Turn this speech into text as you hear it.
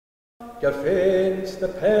Gefains the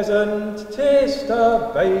peasant taste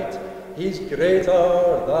a bite, he's greater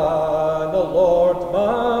than a lord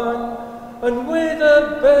man, and with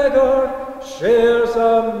a beggar shares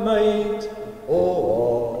a mite.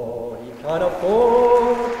 Oh, he can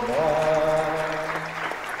afford man.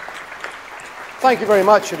 Thank you very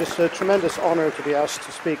much. It is a tremendous honour to be asked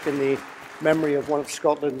to speak in the memory of one of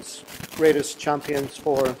Scotland's greatest champions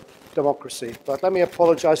for democracy. But let me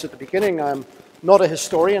apologise at the beginning. I'm not a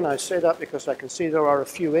historian. I say that because I can see there are a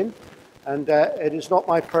few in, and it is not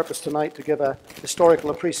my purpose tonight to give a historical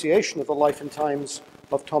appreciation of the life and times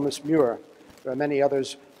of Thomas MUIR. There are many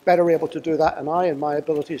others better able to do that than I, and my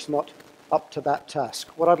ability is not up to that task.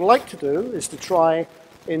 What I'd like to do is to try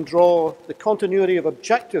and draw the continuity of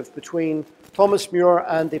objective between Thomas MUIR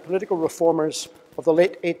and the political reformers of the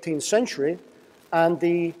late 18th century and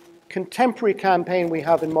the contemporary campaign we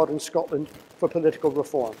have in modern Scotland for political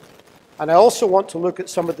reform. And I also want to look at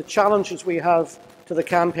some of the challenges we have to the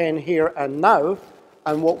campaign here and now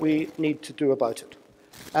and what we need to do about it.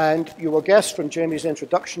 And you will guess from Jamie's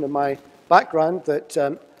introduction and my background that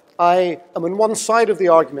I am on one side of the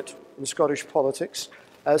argument in Scottish politics,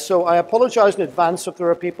 so I apologise in advance if there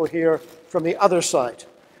are people here from the other side.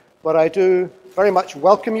 But I do very much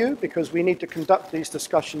welcome you because we need to conduct these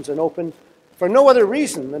discussions in open for no other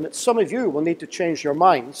reason than that some of you will need to change your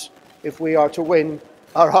minds if we are to win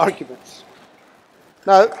our arguments.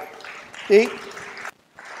 Now,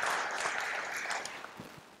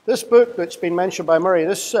 this book that's been mentioned by Murray,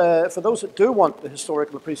 for those that do want the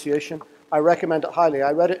historical appreciation, I recommend it highly.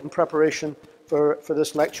 I read it in preparation for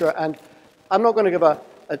this lecture, and I'm not going to give a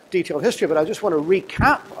detailed history, but I just want to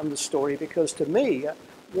recap on the story because to me,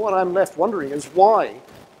 what I'm left wondering is why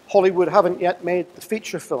Hollywood haven't yet made the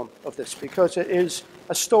feature film of this, because it is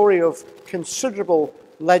a story of considerable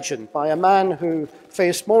legend by a man who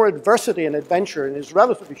faced more adversity and adventure in his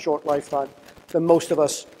relatively short lifetime than most of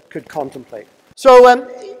us could contemplate. So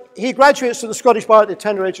he graduates to the Scottish Bar at the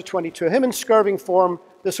tender age of 22. Him and Skirving form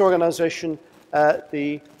this organisation,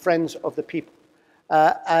 the Friends of the People.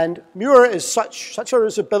 And MUIR is such are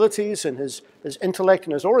his abilities and his intellect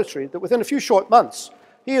and his oratory that within a few short months,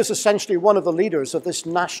 he is essentially one of the leaders of this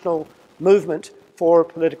national movement for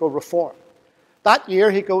political reform. That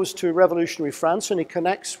year, he goes to revolutionary France and he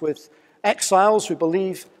connects with exiles who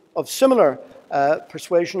believe of similar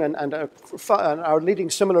persuasion and are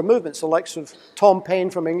leading similar movements, the likes of Tom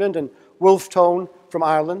Paine from England and Wolfe Tone from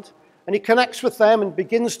Ireland. And he connects with them and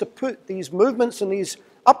begins to put these movements and these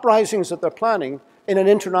uprisings that they're planning in an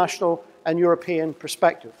international and European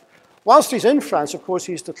perspective. Whilst he's in France, of course,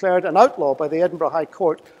 he's declared an outlaw by the Edinburgh High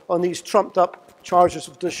Court on these trumped-up charges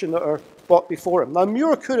of sedition that are brought before him. Now,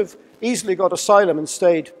 MUIR could have easily got asylum and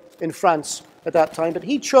stayed in France at that time, but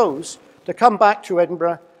he chose to come back to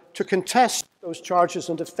Edinburgh to contest those charges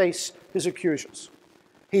and to face his accusers.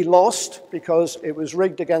 He lost because it was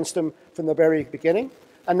rigged against him from the very beginning,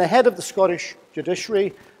 and the head of the Scottish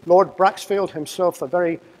judiciary, Lord Braxfield himself, a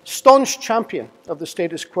very staunch champion of the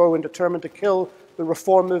status quo and determined to kill the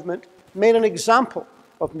reform movement, made an example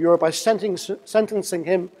of MUIR by sentencing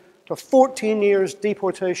him to 14 years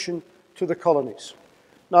deportation to the colonies.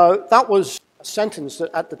 Now, that was a sentence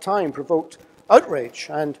that at the time provoked outrage,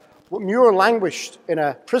 and MUIR languished in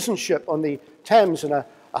a prison ship on the Thames in a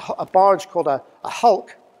barge called a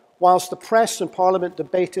hulk, whilst the press and Parliament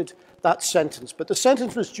debated that sentence. But the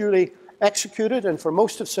sentence was duly executed, and for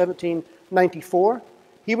most of 1794,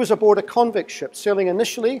 he was aboard a convict ship, sailing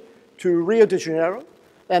initially to Rio de Janeiro,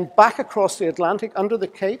 then back across the Atlantic under the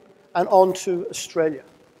Cape and on to Australia.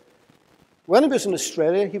 When he was in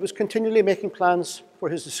Australia, he was continually making plans for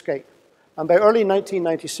his escape. And by early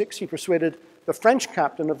 1996, he persuaded the French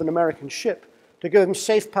captain of an American ship to give him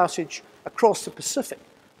safe passage across the Pacific,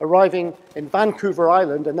 arriving in Vancouver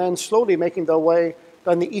Island and then slowly making their way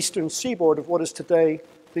down the eastern seaboard of what is today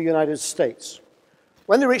the United States.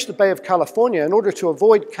 When they reached the Bay of California, in order to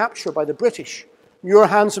avoid capture by the British, MUIR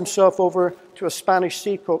hands himself over to a Spanish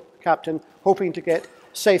sea captain, hoping to get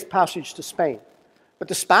safe passage to Spain. But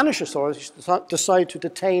the Spanish authorities decide to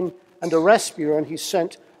detain and arrest MUIR, and he's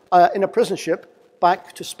sent in a prison ship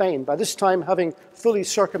back to Spain, by this time having fully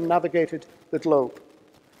circumnavigated the globe.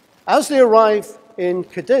 As they arrive in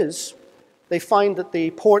Cadiz, they find that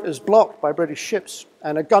the port is blocked by British ships,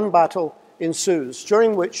 and a gun battle ensues,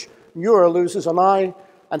 during which MUIR loses an eye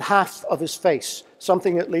and half of his face,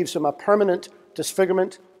 something that leaves him a permanent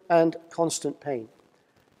disfigurement and constant pain.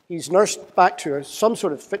 He's nursed back to some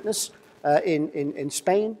sort of fitness in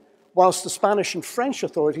Spain, whilst the Spanish and French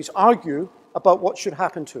authorities argue about what should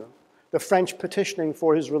happen to him, the French petitioning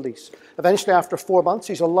for his release. Eventually, after 4 months,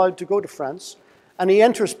 he's allowed to go to France, and he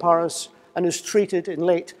enters Paris and is treated in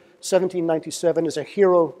late 1797 is a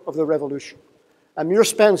hero of the revolution. And MUIR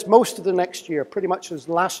spends most of the next year, pretty much his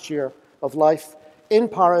last year of life, in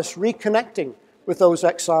Paris, reconnecting with those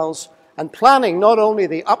exiles and planning not only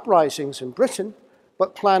the uprisings in Britain,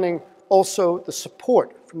 but planning also the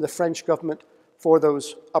support from the French government for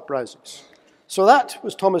those uprisings. So that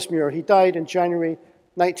was Thomas MUIR. He died in January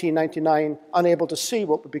 1999, unable to see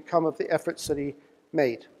what would become of the efforts that he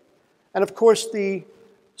made. And of course, the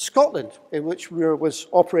Scotland in which MUIR was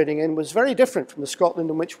operating in was very different from the Scotland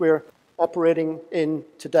in which we're operating in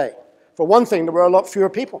today. For one thing, there were a lot fewer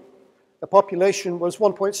people. The population was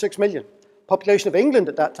 1.6 million. The population of England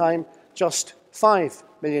at that time, just 5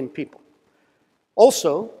 million people.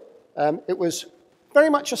 Also, it was very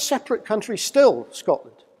much a separate country still,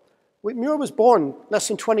 Scotland. MUIR was born less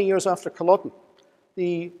than 20 years after Culloden.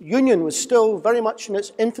 The Union was still very much in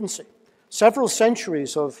its infancy. Several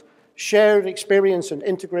centuries of shared experience and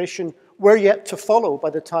integration were yet to follow by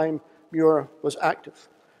the time MUIR was active.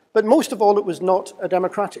 But most of all, it was not a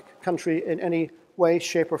democratic country in any way,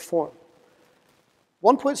 shape, or form.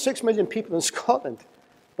 1.6 million people in Scotland,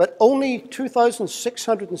 but only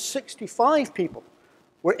 2,665 people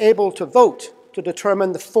were able to vote to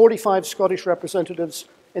determine the 45 Scottish representatives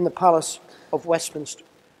in the Palace of Westminster.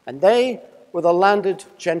 And they were the landed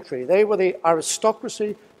gentry. They were the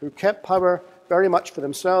aristocracy who kept power very much for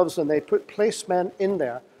themselves, and they put placemen in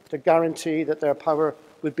there to guarantee that their power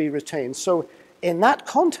would be retained. So in that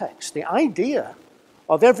context, the idea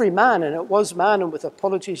of every man, and it was man, and with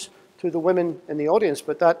apologies to the women in the audience,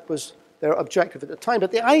 but that was their objective at the time,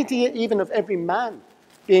 but the idea even of every man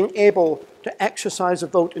being able to exercise a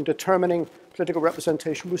vote in determining political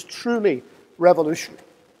representation was truly revolutionary.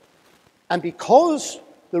 And because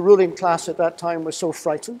the ruling class at that time was so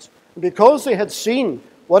frightened, and because they had seen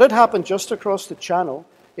what had happened just across the Channel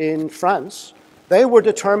in France, they were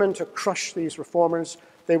determined to crush these reformers.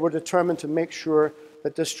 They were determined to make sure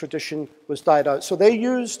that this tradition was died out. So they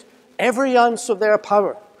used every ounce of their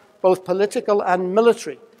power, both political and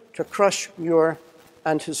military, to crush MUIR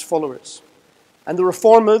and his followers. And the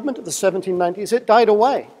reform movement of the 1790s, it died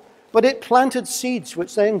away, but it planted seeds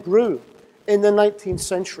which then grew in the 19th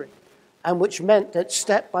century, and which meant that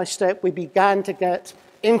step by step we began to get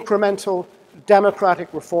incremental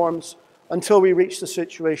democratic reforms until we reached the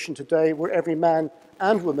situation today where every man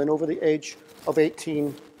and woman over the age of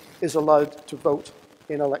 18 is allowed to vote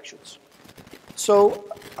in elections. So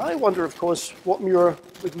I wonder, of course, what MUIR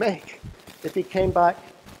would make if he came back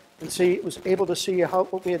and was able to see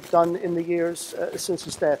what we had done in the years since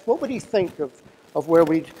his death. What would he think of where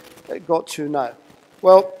we'd got to now?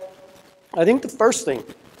 Well, I think the first thing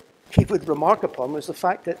he would remark upon was the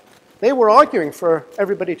fact that they were arguing for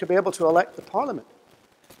everybody to be able to elect the Parliament.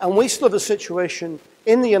 And we still have a situation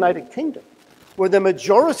in the United Kingdom where the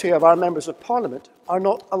majority of our members of Parliament are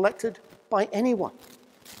not elected by anyone.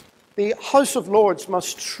 The House of Lords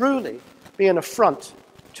must truly be an affront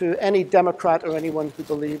to any Democrat or anyone who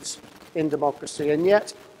believes in democracy. And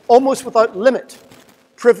yet, almost without limit,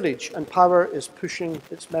 privilege and power is pushing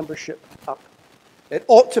its membership up. It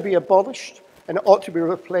ought to be abolished, and it ought to be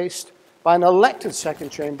replaced by an elected second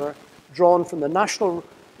chamber drawn from the nations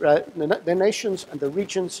and the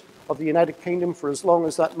regions of the United Kingdom for as long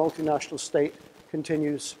as that multinational state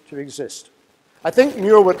continues to exist. I think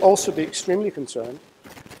MUIR would also be extremely concerned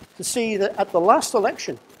to see that at the last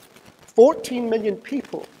election, 14 million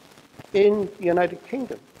people in the United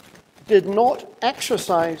Kingdom did not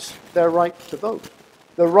exercise their right to vote,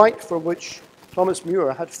 the right for which Thomas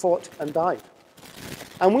MUIR had fought and died.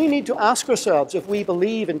 And we need to ask ourselves, if we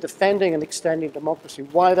believe in defending and extending democracy,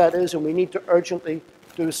 why that is, and we need to urgently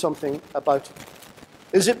do something about it.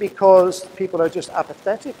 Is it because people are just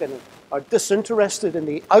apathetic and are disinterested in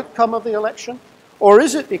the outcome of the election? Or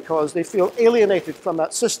is it because they feel alienated from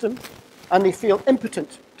that system and they feel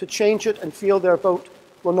impotent to change it and feel their vote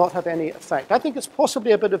will not have any effect? I think it's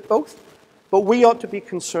possibly a bit of both, but we ought to be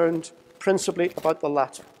concerned principally about the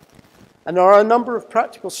latter. And there are a number of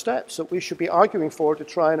practical steps that we should be arguing for to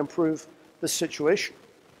try and improve this situation.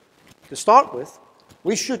 To start with,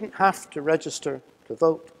 we shouldn't have to register to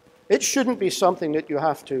vote. It shouldn't be something that you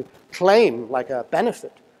have to claim like a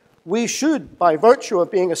benefit. We should, by virtue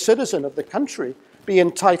of being a citizen of the country, be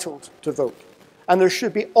entitled to vote. And there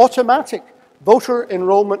should be automatic voter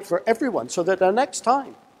enrollment for everyone, so that the next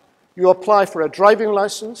time you apply for a driving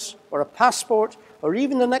license or a passport, or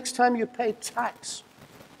even the next time you pay tax,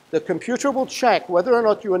 the computer will check whether or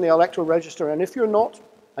not you're in the electoral register, and if you're not,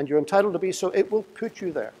 and you're entitled to be so, it will put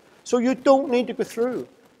you there. So you don't need to go through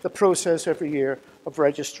the process every year of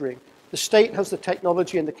registering. The state has the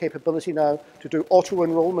technology and the capability now to do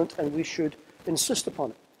auto-enrollment, and we should insist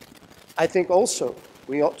upon it. I think also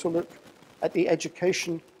We ought to look at the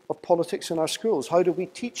education of politics in our schools. How do we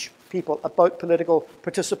teach people about political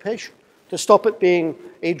participation? To stop it being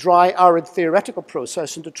a dry, arid theoretical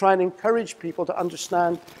process and to try and encourage people to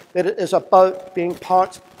understand that it is about being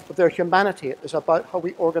part of their humanity. It is about how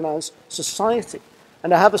we organize society.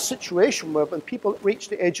 And to have a situation where when people reach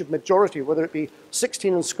the age of majority, whether it be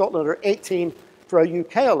 16 in Scotland or 18 for a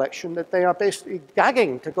UK election, that they are basically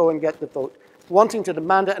gagging to go and get the vote, wanting to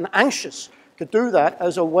demand it and anxious to do that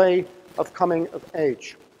as a way of coming of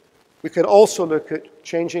age. We could also look at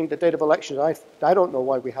changing the date of elections. I don't know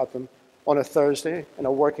why we have them on a Thursday and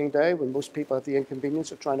a working day when most people have the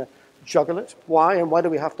inconvenience of trying to juggle it. Why, and why do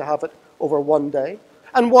we have to have it over one day?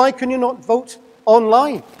 And why can you not vote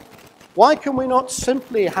online? Why can we not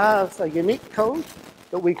simply have a unique code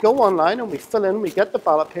that we go online and we fill in, we get the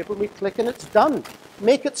ballot paper, we click and it's done?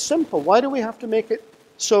 Make it simple. Why do we have to make it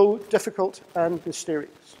so difficult and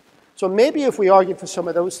mysterious? So maybe if we argue for some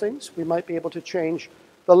of those things, we might be able to change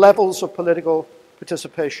the levels of political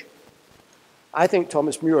participation. I think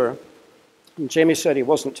Thomas MUIR, and Jamie said he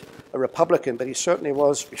wasn't a Republican, but he certainly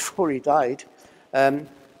was before he died,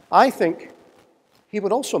 I think he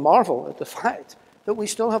would also marvel at the fact that we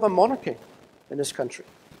still have a monarchy in this country.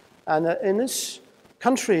 And in this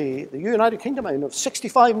country, the United Kingdom, of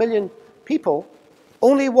 65 million people,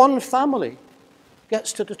 only one family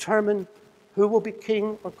gets to determine who will be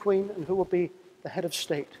king or queen and who will be the head of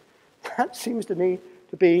state. That seems to me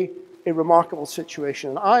to be a remarkable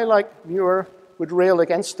situation. And I, like MUIR, would rail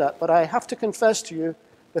against that. But I have to confess to you,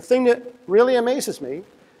 the thing that really amazes me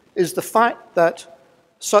is the fact that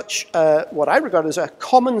such what I regard as a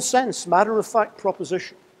common sense, matter-of-fact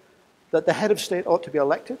proposition that the head of state ought to be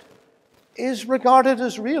elected is regarded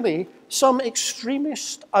as really some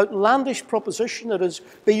extremist, outlandish proposition that is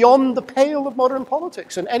beyond the pale of modern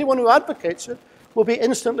politics. And anyone who advocates it will be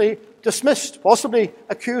instantly dismissed, possibly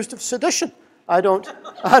accused of sedition. I don't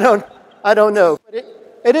know. But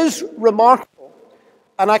it is remarkable.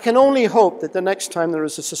 And I can only hope that the next time there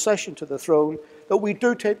is a succession to the throne, that we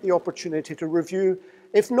do take the opportunity to review,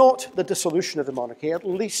 if not the dissolution of the monarchy, at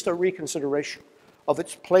least a reconsideration of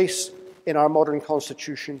its place in our modern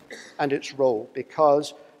constitution and its role,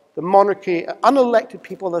 because the monarchy, unelected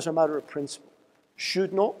people as a matter of principle,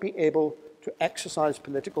 should not be able to exercise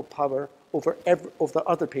political power over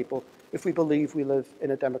other people if we believe we live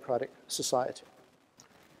in a democratic society.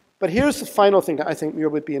 But here's the final thing that I think MUIR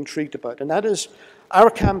would be intrigued about, and that is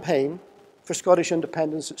our campaign for Scottish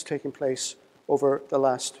independence that's taken place over the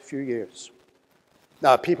last few years.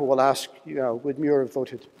 Now, people will ask, would MUIR have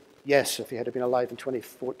voted yes if he had been alive in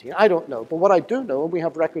 2014? I don't know. But what I do know, and we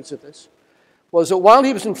have records of this, was that while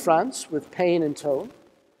he was in France with Paine in tow,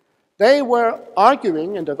 they were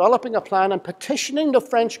arguing and developing a plan and petitioning the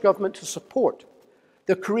French government to support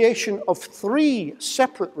the creation of 3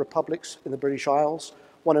 separate republics in the British Isles,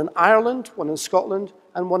 one in Ireland, one in Scotland,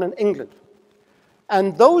 and one in England.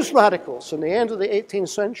 And those radicals, in the end of the 18th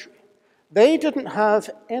century, they didn't have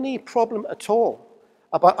any problem at all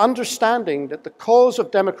about understanding that the cause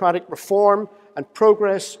of democratic reform and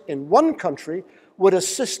progress in one country would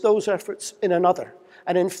assist those efforts in another.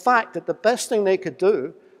 And in fact, that the best thing they could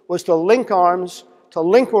do was to link arms, to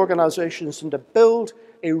link organizations, and to build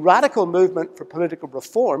a radical movement for political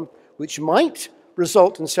reform, which might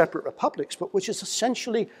result in separate republics, but which is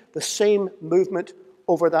essentially the same movement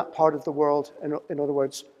over that part of the world, in other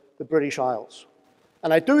words, the British Isles.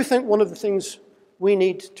 And I do think one of the things we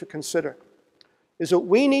need to consider is that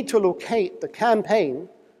we need to locate the campaign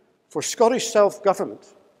for Scottish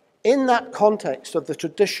self-government in that context of the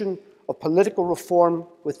tradition of political reform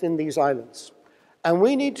within these islands. And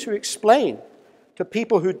we need to explain to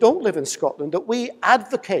people who don't live in Scotland that we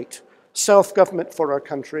advocate self-government for our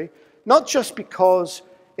country, not just because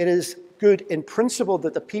it is good in principle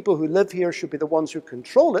that the people who live here should be the ones who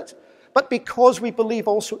control it, but because we believe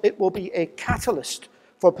also it will be a catalyst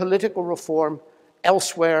for political reform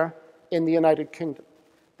elsewhere in the United Kingdom.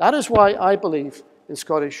 That is why I believe in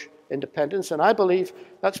Scottish independence, and I believe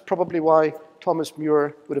that's probably why Thomas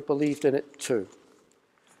MUIR would have believed in it too.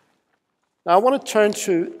 Now I want to turn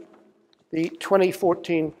to the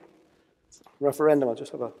 2014 referendum. I'll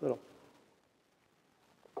just have a little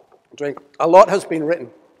drink. A lot has been written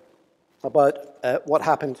about what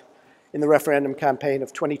happened in the referendum campaign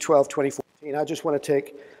of 2012-2014. I just want to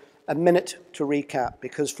take a minute to recap,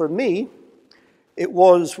 because for me, it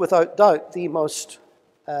was without doubt the most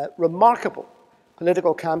remarkable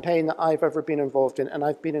political campaign that I've ever been involved in, and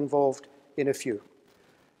I've been involved in a few.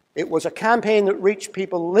 It was a campaign that reached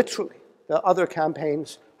people literally that other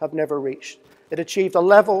campaigns have never reached. It achieved a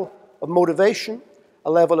level of motivation,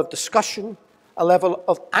 a level of discussion, a level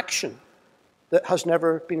of action that has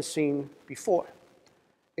never been seen before.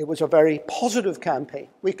 It was a very positive campaign.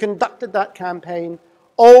 We conducted that campaign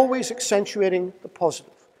always accentuating the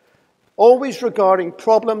positive, always regarding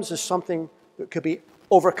problems as something that could be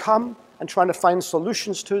overcome and trying to find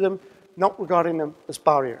solutions to them, not regarding them as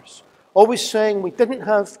barriers. Always saying we didn't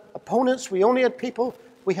have opponents, we only had people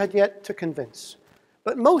we had yet to convince.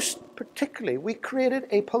 But most particularly, we created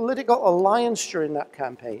a political alliance during that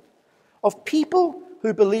campaign of people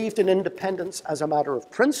who believed in independence as a matter of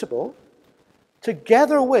principle,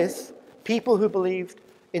 together with people who believed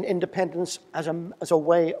in independence as a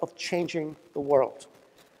way of changing the world.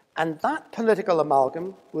 And that political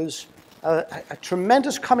amalgam was a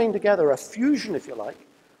tremendous coming together, a fusion, if you like,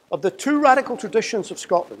 of the two radical traditions of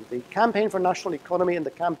Scotland, the campaign for national economy and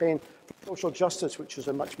the campaign for social justice, which is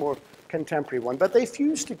a much more contemporary one. But they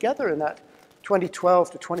fused together in that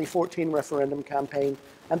 2012 to 2014 referendum campaign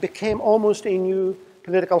and became almost a new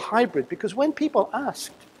political hybrid, because when people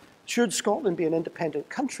asked, should Scotland be an independent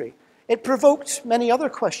country, it provoked many other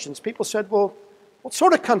questions. People said, well, what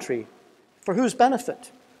sort of country? For whose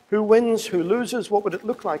benefit? Who wins? Who loses? What would it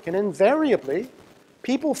look like? And invariably,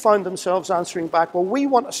 people found themselves answering back, well, we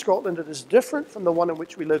want a Scotland that is different from the one in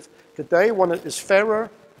which we live today, one that is fairer,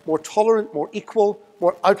 more tolerant, more equal,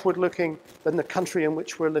 more outward-looking than the country in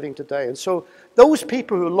which we're living today. And so those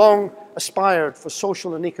people who long aspired for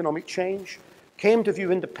social and economic change came to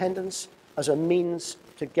view independence as a means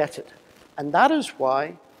to get it. And that is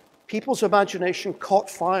why people's imagination caught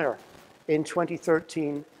fire in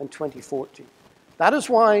 2013 and 2014. That is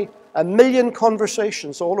why 1 million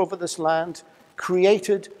conversations all over this land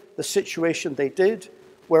created the situation they did,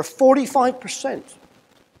 where 45%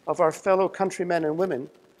 of our fellow countrymen and women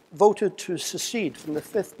voted to secede from the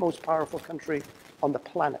 5th most powerful country on the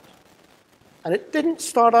planet. And it didn't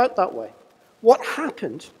start out that way. What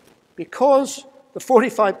happened, because the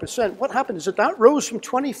 45%, what happened is that rose from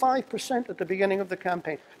 25% at the beginning of the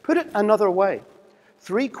campaign. Put it another way,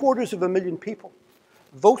 750,000 people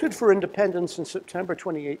voted for independence in September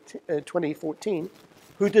 2014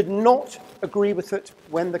 who did not agree with it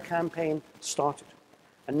when the campaign started.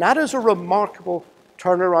 And that is a remarkable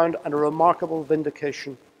turnaround and a remarkable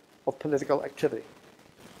vindication of political activity.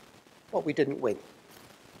 But we didn't win.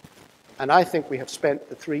 And I think we have spent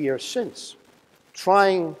the 3 years since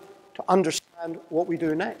trying to understand what we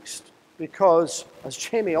do next. Because, as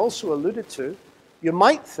Jamie also alluded to, you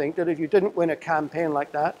might think that if you didn't win a campaign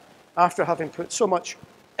like that, after having put so much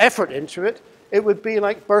effort into it, it would be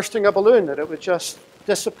like bursting a balloon, that it would just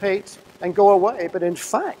dissipate and go away. But in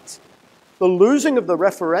fact, the losing of the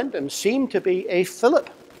referendum seemed to be a fillip,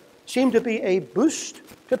 seemed to be a boost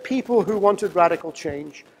to people who wanted radical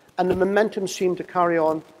change, and the momentum seemed to carry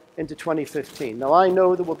on into 2015. Now, I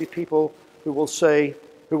know there will be people who will say,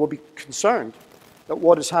 who will be concerned that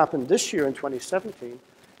what has happened this year in 2017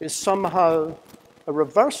 is somehow a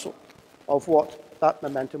reversal of what that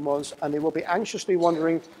momentum was, and they will be anxiously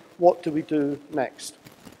wondering, what do we do next?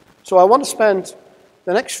 So I want to spend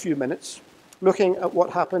the next few minutes looking at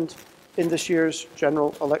what happened in this year's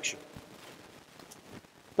general election.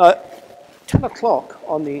 Now, at 10 o'clock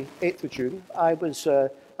on the 8th of June, I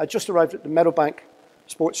just arrived at the Meadowbank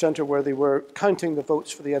Sports Centre where they were counting the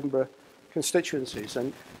votes for the Edinburgh constituencies.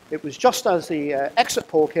 And it was just as the exit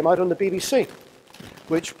poll came out on the BBC,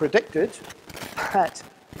 which predicted that,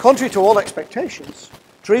 contrary to all expectations,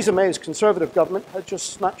 Theresa May's Conservative government had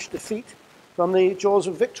just snatched defeat from the jaws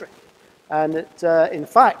of victory. And that, in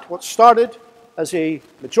fact, what started as a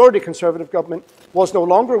majority Conservative government was no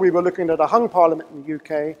longer. We were looking at a hung parliament in the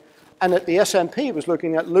UK, and that the SNP was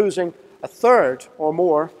looking at losing a third or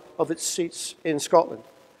more of its seats in Scotland.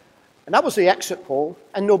 And that was the exit poll,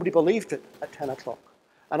 and nobody believed it at 10 o'clock.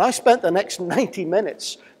 And I spent the next 90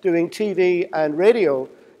 minutes doing TV and radio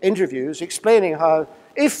interviews explaining how,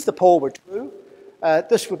 if the poll were true,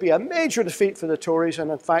 this would be a major defeat for the Tories, and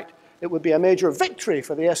in fact, it would be a major victory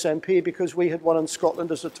for the SNP because we had won in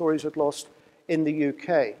Scotland as the Tories had lost in the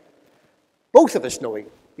UK. Both of us knowing,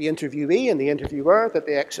 the interviewee and the interviewer, that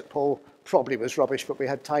the exit poll probably was rubbish, but we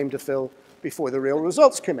had time to fill before the real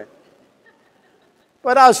results came in.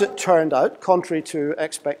 But as it turned out, contrary to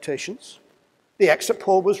expectations, the exit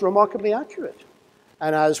poll was remarkably accurate.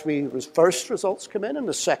 And as the first results came in and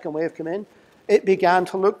the second wave came in, it began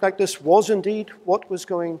to look like this was indeed what was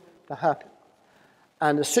going to happen.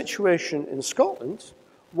 And the situation in Scotland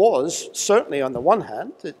was, certainly on the one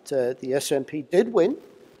hand, that the SNP did win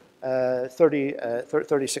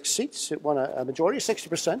 36 seats. It won a majority,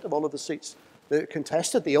 60% of all of the seats that it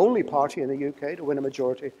contested, the only party in the UK to win a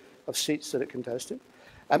majority of seats that it contested.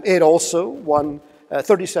 It also won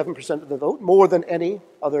 37% of the vote, more than any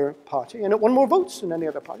other party, and it won more votes than any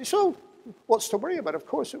other party. So what's to worry about? Of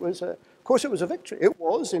course it was a victory. It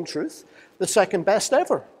was, in truth, the second best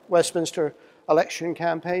ever Westminster election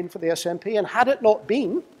campaign for the SNP. And had it not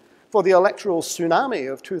been for the electoral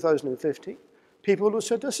tsunami of 2015, people would have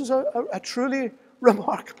said this is a truly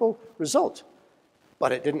remarkable result.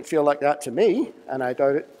 But it didn't feel like that to me, and I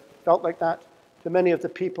doubt it felt like that to many of the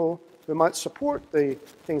people who might support the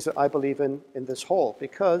things that I believe in this hall,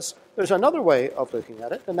 because there's another way of looking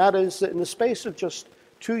at it, and that is that in the space of just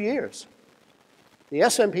 2 years, the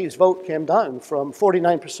SNP's vote came down from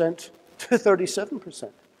 49% to 37%,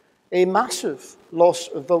 a massive loss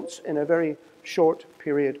of votes in a very short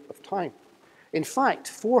period of time. In fact,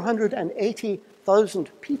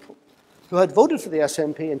 480,000 people who had voted for the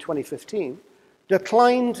SNP in 2015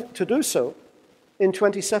 declined to do so in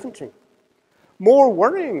 2017. More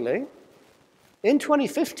worryingly, in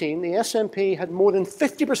 2015, the SNP had more than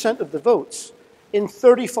 50% of the votes in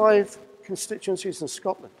 35 constituencies in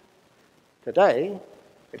Scotland. Today,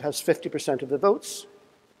 it has 50% of the votes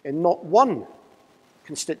in not one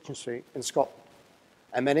constituency in Scotland.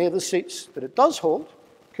 And many of the seats that it does hold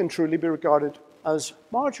can truly be regarded as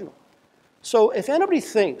marginal. So if anybody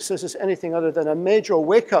thinks this is anything other than a major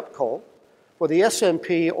wake-up call for the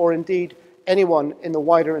SNP or indeed anyone in the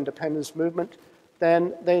wider independence movement,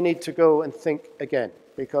 then they need to go and think again,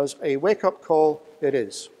 because a wake-up call it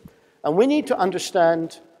is. And we need to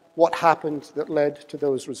understand what happened that led to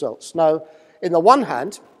those results. Now, in the one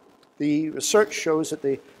hand, the research shows that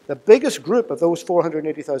the biggest group of those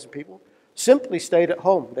 480,000 people simply stayed at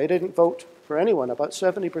home. They didn't vote for anyone, about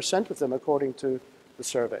 70% of them, according to the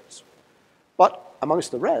surveys. But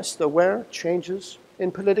amongst the rest, there were changes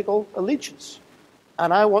in political allegiance.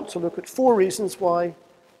 And I want to look at 4 reasons why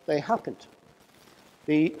they happened.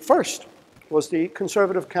 The first was the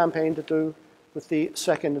Conservative campaign to do with the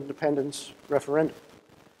second independence referendum.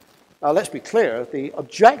 Now, let's be clear, the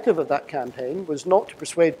objective of that campaign was not to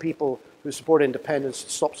persuade people who support independence to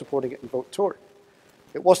stop supporting it and vote Tory.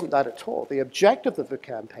 It wasn't that at all. The objective of the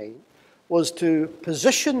campaign was to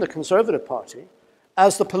position the Conservative Party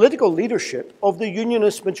as the political leadership of the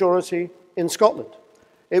unionist majority in Scotland.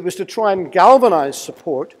 It was to try and galvanise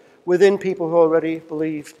support within people who already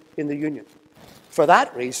believed in the union. For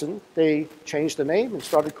that reason, they changed the name and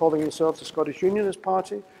started calling themselves the Scottish Unionist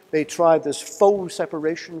Party. They tried this faux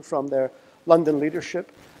separation from their London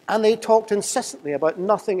leadership, and they talked incessantly about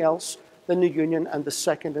nothing else than the union and the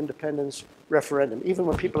second independence referendum. Even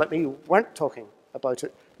when people like me weren't talking about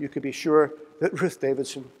it, you could be sure that Ruth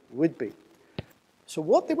Davidson would be. So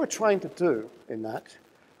what they were trying to do in that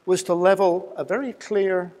was to level a very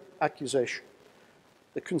clear accusation.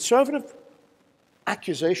 The Conservative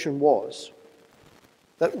accusation was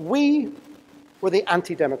that we were the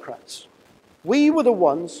anti-democrats. We were the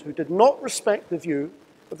ones who did not respect the view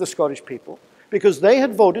of the Scottish people because they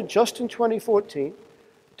had voted just in 2014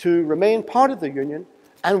 to remain part of the union,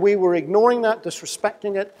 and we were ignoring that,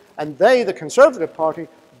 disrespecting it, and they, the Conservative Party,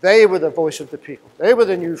 they were the voice of the people. They were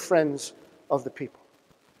the new friends of the people.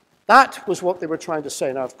 That was what they were trying to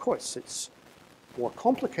say. Now, of course, it's more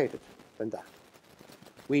complicated than that.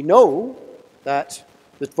 We know that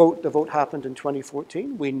the vote happened in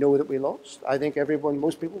 2014. We know that we lost. I think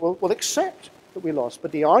most people will accept that we lost.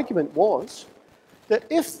 But the argument was that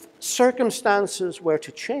if circumstances were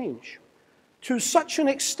to change to such an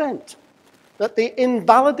extent that they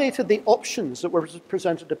invalidated the options that were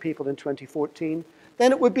presented to people in 2014,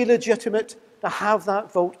 then it would be legitimate to have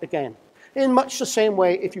that vote again. In much the same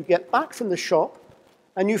way, if you get back from the shop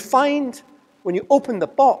and you find, when you open the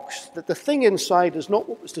box, that the thing inside is not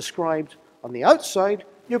what was described on the outside,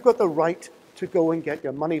 you've got the right to go and get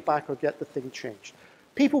your money back or get the thing changed.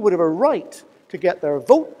 People would have a right to get their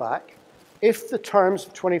vote back if the terms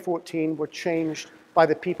of 2014 were changed by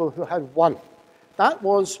the people who had won. That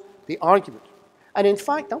was the argument. And in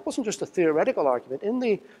fact, that wasn't just a theoretical argument. In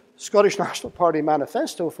the Scottish National Party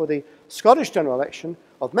manifesto for the Scottish general election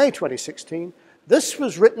of May 2016, this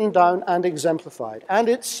was written down and exemplified. And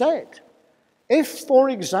it said, if, for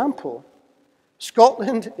example,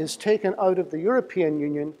 Scotland is taken out of the European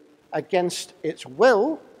Union against its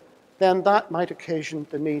will, then that might occasion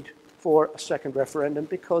the need for a second referendum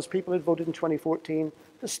because people had voted in 2014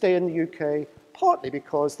 to stay in the UK, partly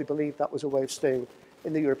because they believed that was a way of staying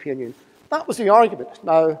in the European Union. That was the argument.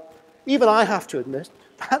 Now, even I have to admit,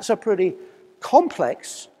 that's a pretty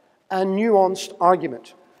complex and nuanced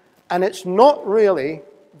argument. And it's not really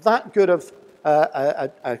that good of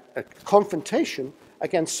a confrontation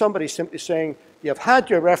against somebody simply saying, you've had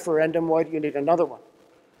your referendum, why do you need another one?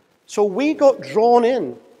 So we got drawn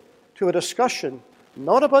in to a discussion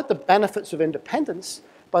not about the benefits of independence,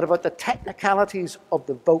 but about the technicalities of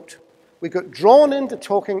the vote. We got drawn into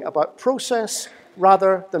talking about process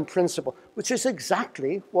rather than principle, which is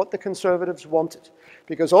exactly what the Conservatives wanted,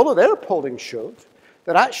 because all of their polling showed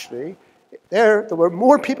that actually there were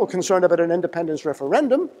more people concerned about an independence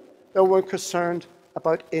referendum than were concerned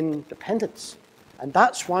about independence. And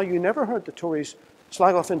that's why you never heard the Tories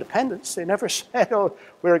slag off independence. They never said, oh,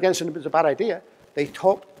 we're against it, it was a bad idea. They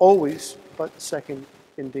talked always about the second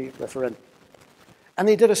Indy referendum. And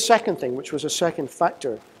they did a second thing, which was a second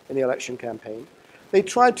factor in the election campaign. They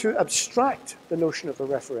tried to abstract the notion of a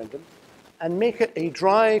referendum and make it a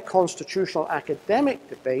dry constitutional academic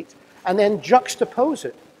debate and then juxtapose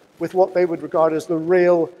it with what they would regard as the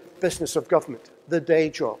real business of government, the day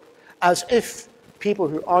job, as if people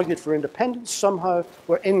who argued for independence somehow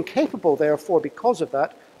were incapable, therefore, because of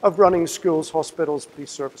that, of running schools, hospitals,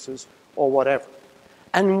 police services, or whatever.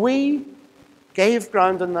 And we gave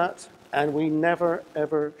ground in that, and we never,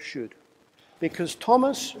 ever should. Because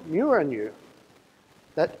Thomas MUIR knew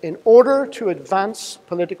that in order to advance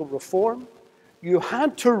political reform, you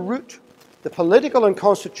had to root the political and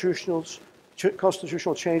constitutional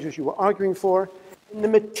changes you were arguing for in the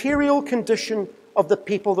material condition of the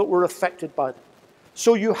people that were affected by them.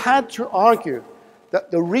 So you had to argue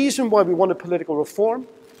that the reason why we wanted political reform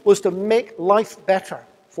was to make life better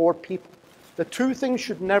for people. The two things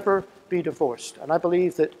should never be divorced. And I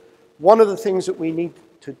believe that one of the things that we need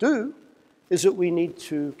to do is that we need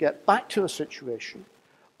to get back to a situation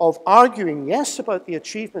of arguing, yes, about the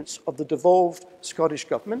achievements of the devolved Scottish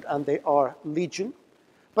government, and they are legion,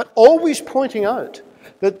 but always pointing out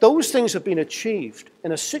that those things have been achieved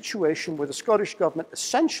in a situation where the Scottish government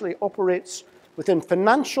essentially operates within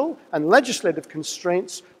financial and legislative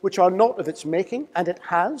constraints which are not of its making, and it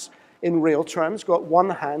has, in real terms, got one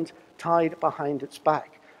hand tied behind its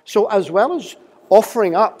back. So as well as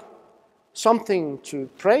offering up something to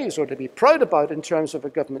praise or to be proud about in terms of a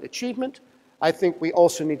government achievement, I think we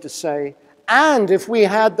also need to say, and if we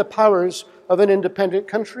had the powers of an independent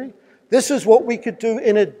country, this is what we could do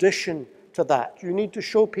in addition to that. You need to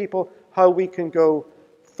show people how we can go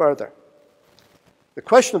further. The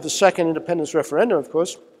question of the second independence referendum, of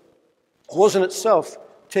course, was in itself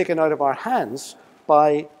taken out of our hands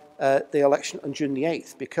by the election on June the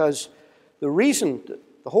 8th, because the reason,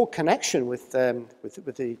 the whole connection with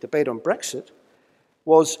the debate on Brexit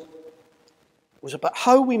was about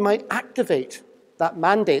how we might activate that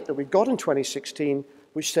mandate that we got in 2016,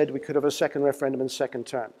 which said we could have a second referendum in second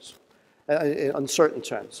terms, uncertain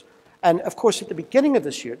terms. And of course, at the beginning of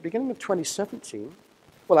this year, at the beginning of 2017,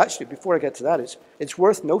 well, actually, before I get to that, it's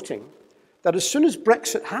worth noting that as soon as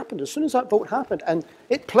Brexit happened, as soon as that vote happened, and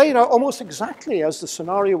it played out almost exactly as the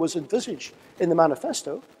scenario was envisaged in the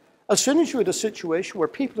manifesto, as soon as you had a situation where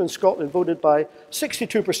people in Scotland voted by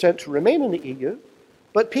 62% to remain in the EU,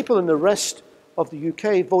 but people in the rest of the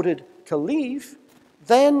UK voted to leave,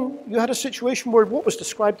 then you had a situation where what was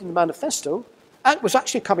described in the manifesto was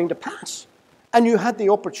actually coming to pass. And you had the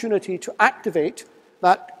opportunity to activate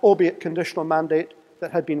that, albeit conditional mandate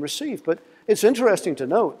that had been received. But it's interesting to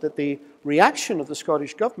note that the reaction of the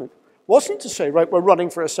Scottish government wasn't to say, right, we're running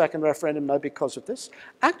for a second referendum now because of this.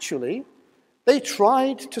 Actually, they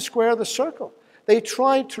tried to square the circle. They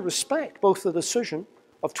tried to respect both the decision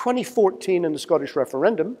of 2014 in the Scottish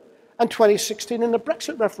referendum and 2016 in the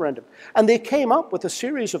Brexit referendum. And they came up with a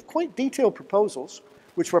series of quite detailed proposals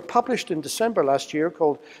which were published in December last year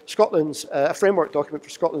called Scotland's, a framework document for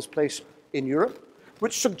Scotland's place in Europe,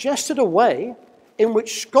 which suggested a way in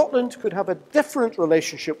which Scotland could have a different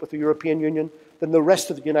relationship with the European Union than the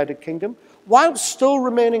rest of the United Kingdom, while still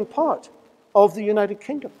remaining part of the United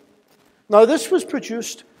Kingdom. Now, this was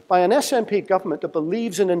produced by an SNP government that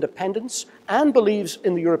believes in independence and believes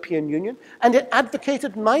in the European Union, and it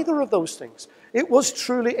advocated neither of those things. It was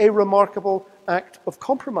truly a remarkable act of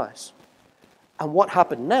compromise. And what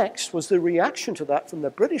happened next was the reaction to that from the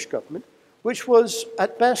British government, which was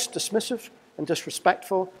at best dismissive and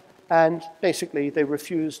disrespectful, and basically they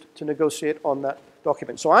refused to negotiate on that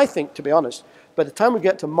document. So I think, to be honest, by the time we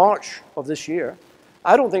get to March of this year,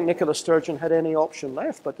 I don't think Nicola Sturgeon had any option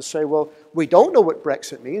left but to say, well, we don't know what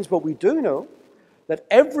Brexit means, but we do know that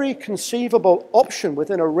every conceivable option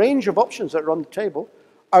within a range of options that are on the table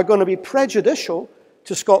are going to be prejudicial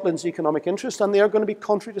to Scotland's economic interest, and they are going to be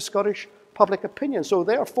contrary to Scottish public opinion. So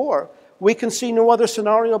therefore, we can see no other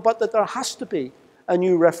scenario but that there has to be a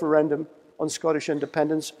new referendum on Scottish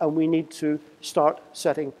independence, and we need to start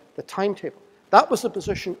setting the timetable. That was the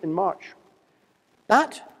position in March.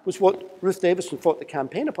 That was what Ruth Davidson fought the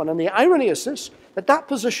campaign upon. And the irony is this, that that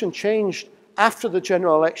position changed after the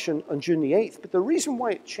general election on June the 8th. But the reason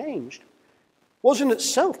why it changed was in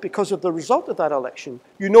itself because of the result of that election.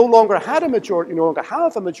 You no longer had a majority, you no longer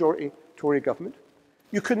have a majority Tory government,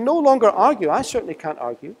 you can no longer argue, I certainly can't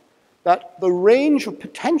argue, that the range of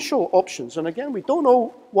potential options, and again, we don't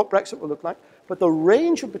know what Brexit will look like, but the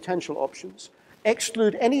range of potential options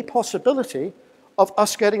exclude any possibility of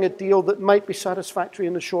us getting a deal that might be satisfactory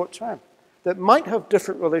in the short term, that might have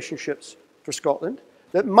different relationships for Scotland,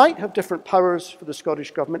 that might have different powers for the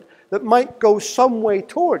Scottish government, that might go some way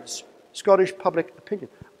towards Scottish public opinion.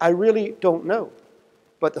 I really don't know.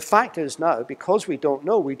 But the fact is now, because we don't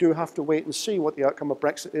know, we do have to wait and see what the outcome of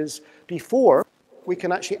Brexit is before we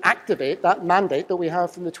can actually activate that mandate that we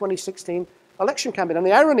have from the 2016 election campaign. And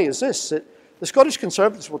the irony is this, that the Scottish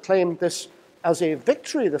Conservatives will claim this as a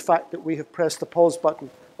victory, the fact that we have pressed the pause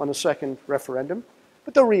button on a second referendum.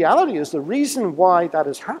 But the reality is the reason why that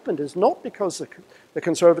has happened is not because the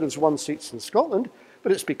Conservatives won seats in Scotland,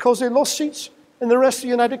 but it's because they lost seats in the rest of the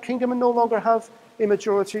United Kingdom and no longer have a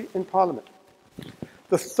majority in Parliament.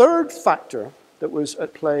 The third factor that was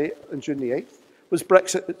at play on June the 8th was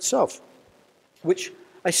Brexit itself, which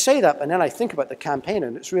I say that and then I think about the campaign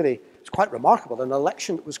and it's quite remarkable. An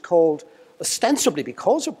election that was called ostensibly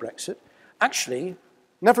because of Brexit actually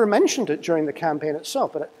never mentioned it during the campaign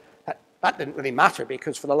itself, but that didn't really matter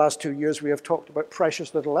because for the last 2 years we have talked about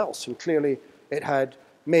precious little else, and clearly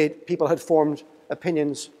people had formed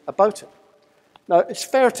opinions about it. Now, it's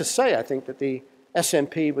fair to say, I think, that the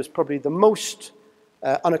SNP was probably the most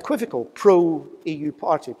unequivocal pro-EU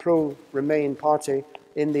party, pro-Remain party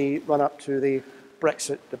in the run-up to the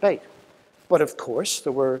Brexit debate. But of course,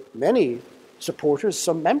 there were many supporters,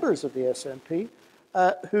 some members of the SNP,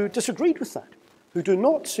 who disagreed with that, who do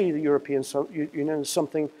not see the European Union as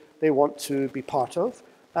something they want to be part of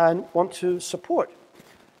and want to support.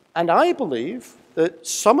 And I believe that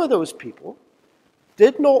some of those people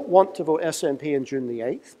did not want to vote SNP on June the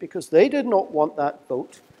 8th because they did not want that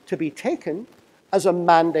vote to be taken as a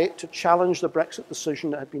mandate to challenge the Brexit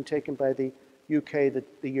decision that had been taken by the UK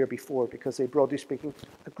the year before, because they, broadly speaking,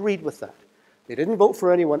 agreed with that. They didn't vote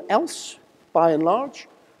for anyone else, by and large,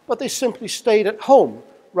 but they simply stayed at home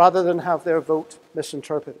rather than have their vote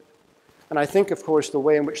misinterpreted. And I think, of course, the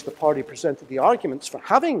way in which the party presented the arguments for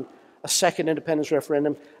having a second independence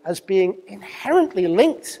referendum as being inherently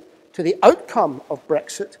linked to the outcome of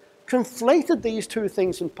Brexit conflated these two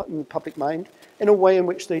things in the public mind in a way in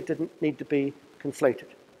which they didn't need to be conflated.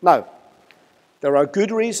 Now, there are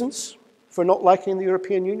good reasons for not liking the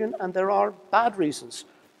European Union, and there are bad reasons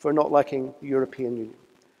for not liking the European Union.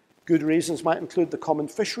 Good reasons might include the common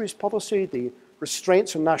fisheries policy, the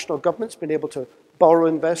restraints on national governments being able to borrow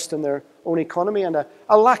and invest in their own economy, and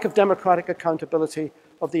a lack of democratic accountability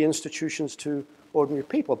of the institutions to ordinary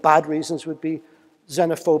people. Bad reasons would be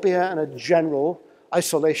xenophobia and a general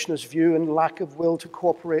isolationist view and lack of will to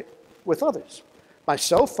cooperate with others.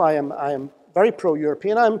 Myself, I am very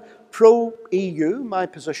pro-European. I'm pro-EU. My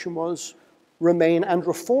position was remain and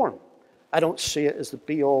reform. I don't see it as the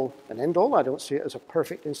be-all and end-all. I don't see it as a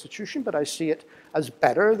perfect institution, but I see it as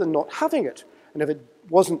better than not having it. And if it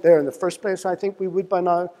wasn't there in the first place, I think we would by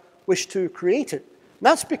now wish to create it. And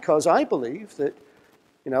that's because I believe that,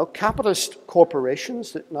 capitalist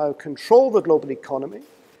corporations that now control the global economy,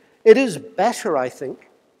 it is better, I think,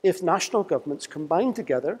 if national governments combine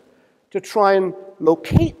together to try and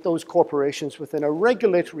locate those corporations within a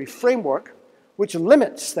regulatory framework which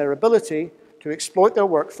limits their ability to exploit their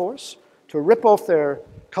workforce, to rip off their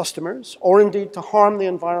customers, or indeed to harm the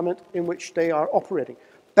environment in which they are operating.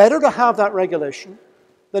 Better to have that regulation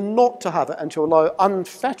than not to have it and to allow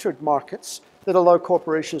unfettered markets that allow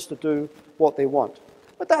corporations to do what they want.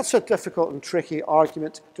 But that's a difficult and tricky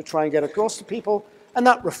argument to try and get across to people, and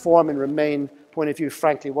that reform and remain point of view,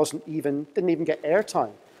 frankly, didn't even get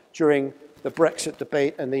airtime during the Brexit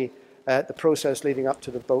debate and the process leading up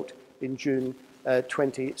to the vote in June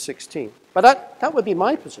 2016. But that would be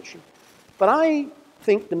my position. But I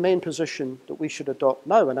think the main position that we should adopt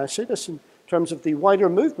now, and I say this in terms of the wider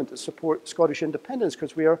movement that supports Scottish independence,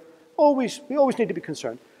 because we always need to be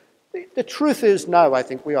concerned. The truth is now, I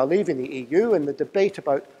think, we are leaving the EU, and the debate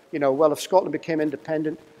about, well, if Scotland became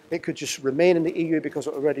independent, it could just remain in the EU because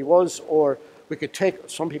it already was, or we could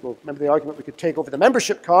some people remember the argument, we could take over the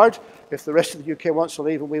membership card if the rest of the UK wants to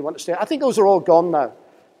leave and we want to stay. I think those are all gone now,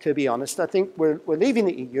 to be honest. I think we're leaving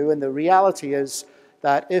the EU, and the reality is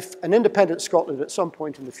that if an independent Scotland at some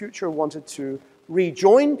point in the future wanted to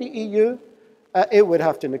rejoin the EU, it would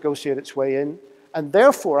have to negotiate its way in. And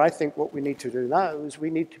therefore, I think what we need to do now is we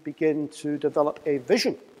need to begin to develop a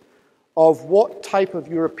vision of what type of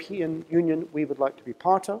European Union we would like to be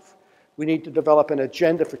part of. We need to develop an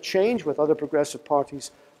agenda for change with other progressive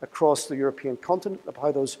parties across the European continent of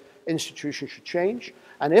how those institutions should change.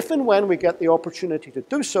 And if and when we get the opportunity to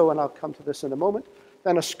do so, and I'll come to this in a moment,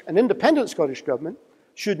 then an independent Scottish government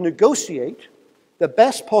should negotiate the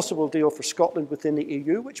best possible deal for Scotland within the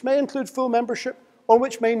EU, which may include full membership or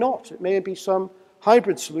which may not. It may be some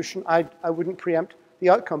hybrid solution. I wouldn't preempt the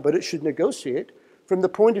outcome, but it should negotiate from the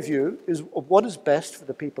point of view of what is best for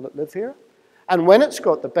the people that live here. And when it's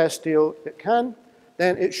got the best deal it can,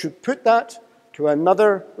 then it should put that to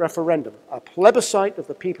another referendum, a plebiscite of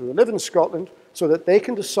the people who live in Scotland, so that they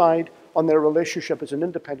can decide on their relationship as an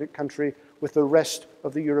independent country with the rest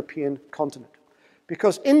of the European continent.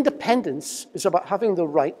 Because independence is about having the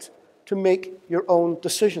right to make your own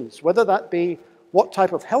decisions, whether that be what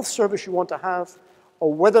type of health service you want to have,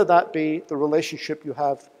 or whether that be the relationship you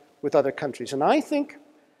have with other countries. And I think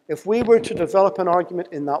if we were to develop an argument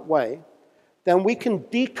in that way, then we can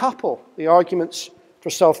decouple the arguments for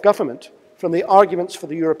self-government from the arguments for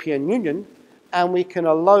the European Union, and we can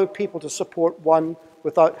allow people to support one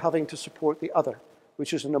without having to support the other,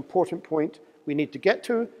 which is an important point we need to get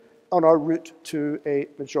to on our route to a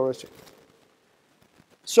majority.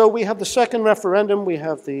 So we have the second referendum, we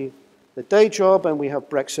have the day job, and we have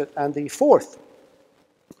Brexit. And the fourth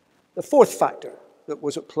factor that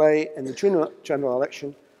was at play in the general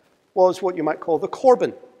election was what you might call the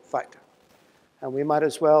Corbyn factor. And we might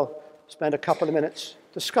as well spend a couple of minutes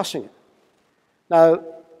discussing it. Now,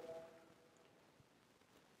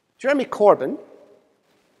 Jeremy Corbyn,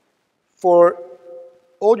 for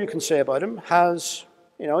all you can say about him,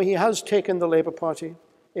 he has taken the Labour Party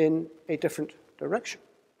in a different direction.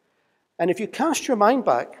 And if you cast your mind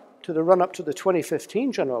back to the run-up to the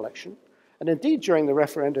 2015 general election, and indeed during the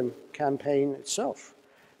referendum campaign itself,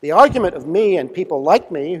 the argument of me and people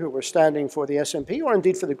like me who were standing for the SNP, or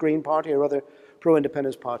indeed for the Green Party or other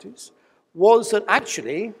pro-independence parties, was that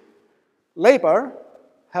actually Labour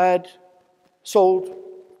had sold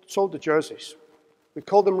the jerseys. We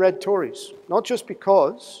called them red Tories, not just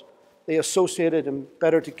because they associated them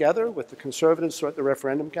better together with the Conservatives throughout the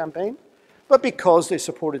referendum campaign, but because they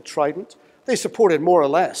supported Trident. They supported more or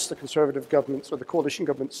less the Conservative government's or the coalition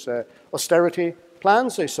government's austerity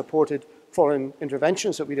plans. They supported foreign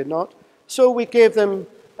interventions that we did not. So we gave them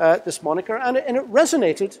this moniker, and it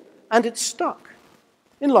resonated, and it stuck,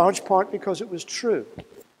 in large part because it was true.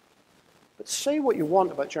 But say what you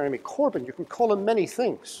want about Jeremy Corbyn, you can call him many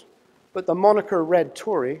things, but the moniker Red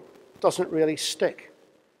Tory doesn't really stick.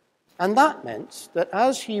 And that meant that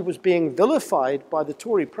as he was being vilified by the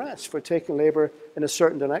Tory press for taking Labour in a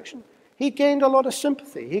certain direction, he gained a lot of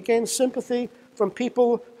sympathy. He gained sympathy from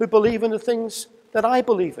people who believe in the things that I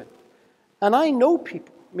believe in. And I know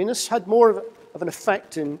people. I mean, this had more of an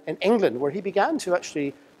effect in England, where he began to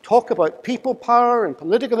actually talk about people power and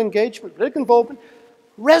political engagement, political involvement,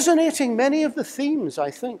 resonating many of the themes,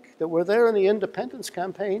 I think, that were there in the independence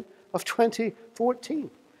campaign of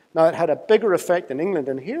 2014. Now, it had a bigger effect in England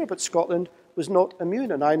than here, but Scotland was not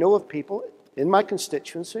immune. And I know of people in my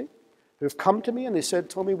constituency who've come to me and they said,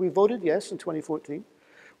 Tommy, we voted yes in 2014.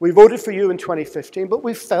 We voted for you in 2015, but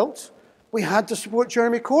we felt we had to support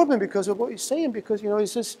Jeremy Corbyn because of what he's saying, because,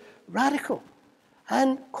 he's this radical.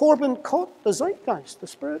 And Corbyn caught the zeitgeist, the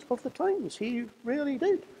spirit of the times. He really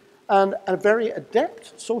did. And a very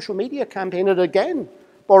adept social media campaign, and again,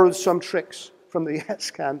 borrowed some tricks from the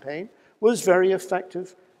Yes campaign, was very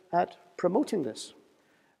effective at promoting this.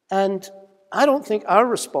 And I don't think our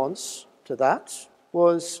response to that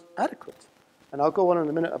was adequate. And I'll go on in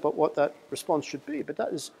a minute about what that response should be, but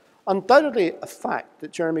that is undoubtedly a fact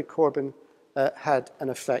that Jeremy Corbyn had an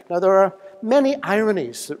effect. Now, there are many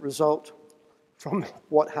ironies that result from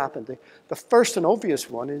what happened. The first and obvious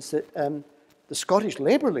one is that the Scottish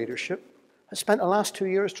Labour leadership has spent the last 2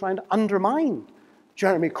 years trying to undermine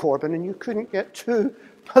Jeremy Corbyn, and you couldn't get two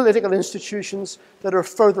political institutions that are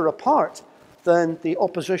further apart than the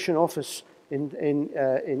opposition office in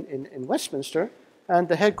Westminster and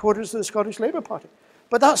the headquarters of the Scottish Labour Party.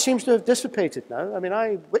 But that seems to have dissipated now. I mean,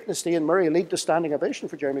 I witnessed Ian Murray lead the standing ovation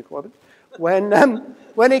for Jeremy Corbyn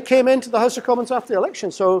when he came into the House of Commons after the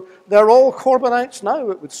election. So they're all Corbynites now,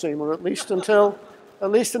 it would seem, or at least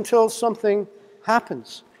until something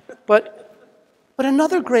happens. But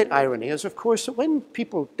another great irony is, of course, that when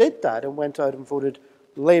people did that and went out and voted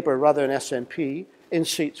Labour rather than SNP in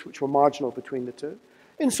seats which were marginal between the two,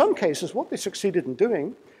 in some cases what they succeeded in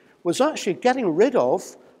doing was actually getting rid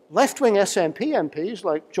of left-wing SNP MPs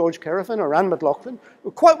like George Kerrivan or Anne McLaughlin, who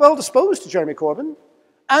were quite well disposed to Jeremy Corbyn,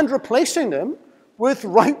 and replacing them with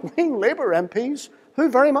right-wing Labour MPs who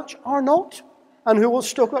very much are not, and who will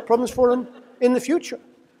stoke up problems for him in the future.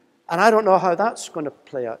 And I don't know how that's going to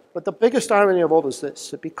play out. But the biggest irony of all is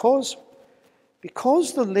this, that because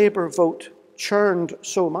the Labour vote churned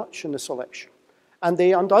so much in this election, and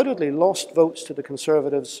they undoubtedly lost votes to the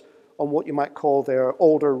Conservatives on what you might call their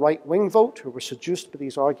older right-wing vote, who were seduced by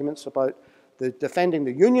these arguments about defending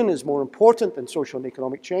the union is more important than social and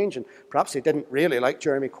economic change, and perhaps they didn't really like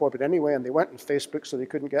Jeremy Corbyn anyway, and they went on Facebook so they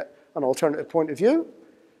couldn't get an alternative point of view.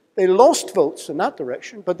 They lost votes in that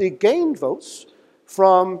direction, but they gained votes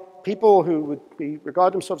from people who would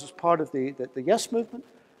regard themselves as part of the Yes movement,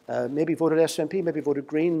 maybe voted SNP, maybe voted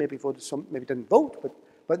Green, maybe didn't vote,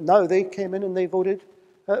 but now they came in and they voted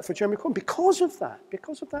for Jeremy Corbyn. Because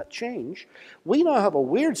of that change, we now have a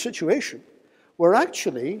weird situation where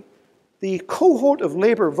actually the cohort of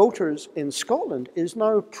Labour voters in Scotland is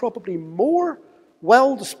now probably more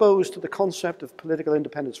well disposed to the concept of political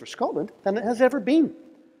independence for Scotland than it has ever been,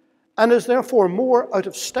 and is therefore more out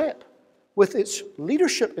of step with its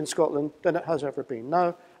leadership in Scotland than it has ever been.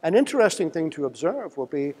 Now, an interesting thing to observe will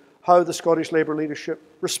be how the Scottish Labour leadership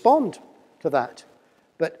respond to that.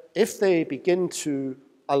 But if they begin to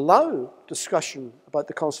allow discussion about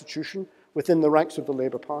the Constitution within the ranks of the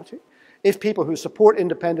Labour Party, if people who support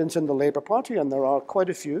independence in the Labour Party, and there are quite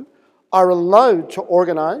a few, are allowed to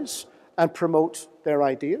organise and promote their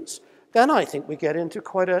ideas, then I think we get into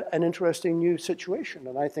quite an interesting new situation.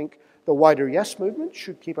 And I think the wider Yes movement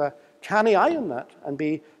should keep a canny eye on that and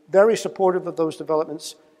be very supportive of those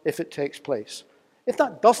developments if it takes place. If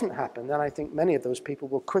that doesn't happen, then I think many of those people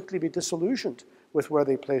will quickly be disillusioned with where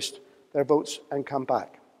they placed their votes and come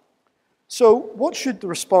back. So what should the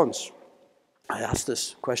response? I asked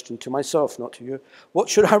this question to myself, not to you. What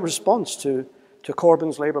should our response to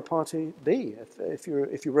Corbyn's Labour Party be if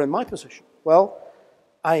you were in my position? Well,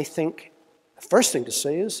 I think the first thing to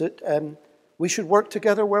say is that we should work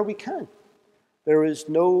together where we can. There is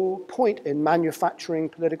no point in manufacturing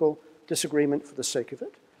political disagreement for the sake of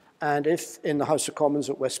it. And if in the House of Commons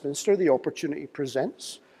at Westminster the opportunity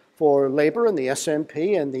presents for Labour and the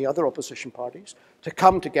SNP and the other opposition parties to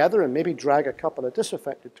come together and maybe drag a couple of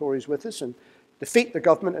disaffected Tories with us and defeat the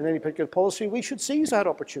government in any particular policy, we should seize that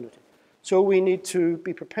opportunity. So we need to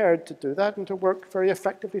be prepared to do that and to work very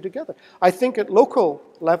effectively together. I think at local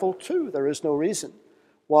level too, there is no reason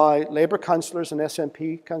why Labour councillors and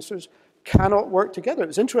SNP councillors cannot work together. It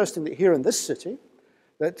was interesting that here in this city,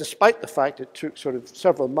 that despite the fact it took sort of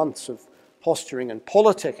several months of posturing and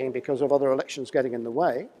politicking because of other elections getting in the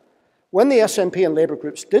way, when the SNP and Labour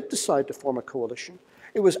groups did decide to form a coalition,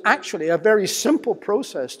 it was actually a very simple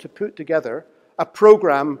process to put together a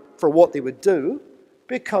programme for what they would do,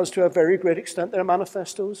 because to a very great extent their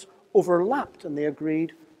manifestos overlapped and they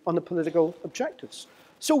agreed on the political objectives.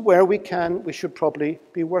 So where we can, we should probably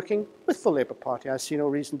be working with the Labour Party. I see no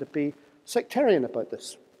reason to be sectarian about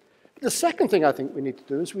this. The second thing I think we need to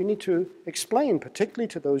do is we need to explain, particularly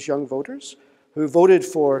to those young voters who voted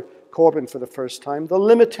for Corbyn for the first time, the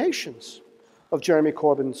limitations of Jeremy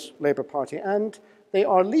Corbyn's Labour Party, and they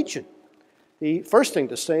are legion. The first thing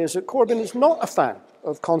to say is that Corbyn is not a fan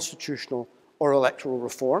of constitutional or electoral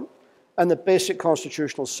reform, and the basic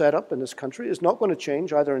constitutional setup in this country is not going to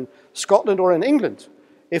change either in Scotland or in England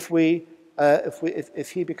if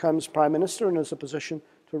he becomes Prime Minister and is in a position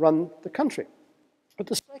to run the country. But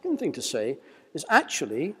the second thing to say is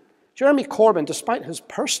actually Jeremy Corbyn, despite his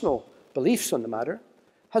personal beliefs on the matter,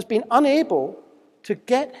 has been unable to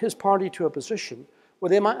get his party to a position where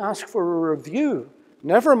they might ask for a review,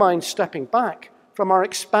 never mind stepping back from our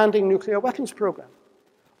expanding nuclear weapons programme.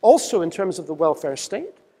 Also, in terms of the welfare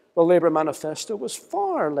state, the Labour manifesto was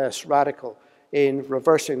far less radical in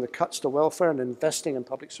reversing the cuts to welfare and investing in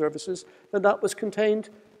public services than that was contained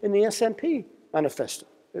in the SNP manifesto.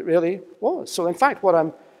 It really was. So in fact, what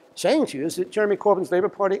I'm saying to you is that Jeremy Corbyn's Labour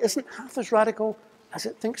Party isn't half as radical as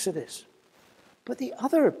it thinks it is. But the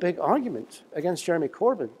other big argument against Jeremy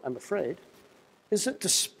Corbyn, I'm afraid, is that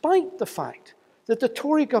despite the fact that the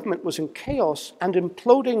Tory government was in chaos and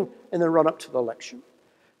imploding in the run-up to the election,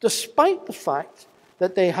 despite the fact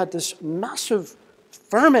that they had this massive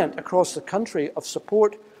ferment across the country of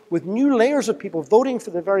support with new layers of people voting for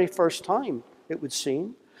the very first time, it would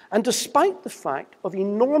seem, and despite the fact of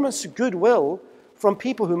enormous goodwill from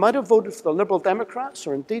people who might have voted for the Liberal Democrats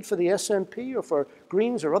or indeed for the SNP or for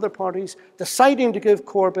Greens or other parties, deciding to give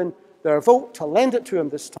Corbyn their vote, to lend it to him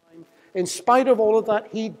this time, in spite of all of that,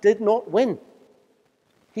 he did not win.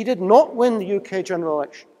 He did not win the UK general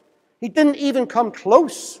election. He didn't even come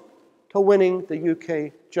close to winning the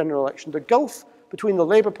UK general election. The gulf between the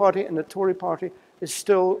Labour Party and the Tory Party is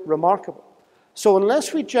still remarkable. So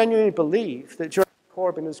unless we genuinely believe that Jeremy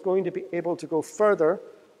Corbyn is going to be able to go further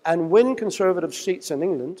and win Conservative seats in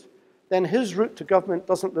England, then his route to government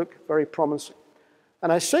doesn't look very promising.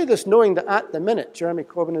 And I say this knowing that at the minute, Jeremy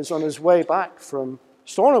Corbyn is on his way back from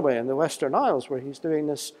Stornoway in the Western Isles, where he's doing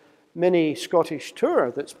this mini Scottish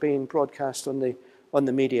tour that's being broadcast on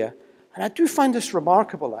the media. And I do find this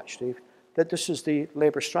remarkable, actually, that this is the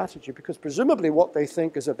Labour strategy, because presumably what they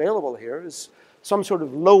think is available here is some sort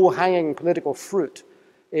of low-hanging political fruit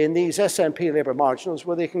in these SNP Labour marginals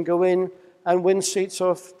where they can go in and win seats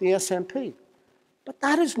off the SNP. But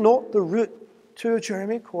that is not the route to a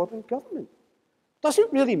Jeremy Corbyn government. It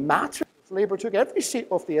doesn't really matter if Labour took every seat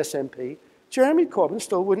off the SNP, Jeremy Corbyn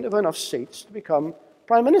still wouldn't have enough seats to become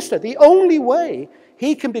Prime Minister. The only way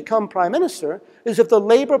he can become Prime Minister is if the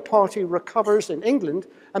Labour Party recovers in England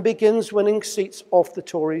and begins winning seats off the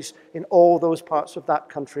Tories in all those parts of that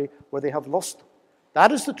country where they have lost them.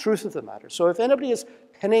 That is the truth of the matter. So if anybody is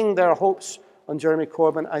pinning their hopes on Jeremy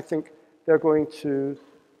Corbyn, I think they're going to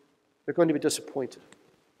be disappointed.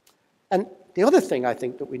 And the other thing I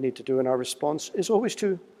think that we need to do in our response is always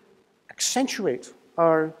to accentuate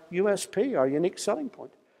our USP, our unique selling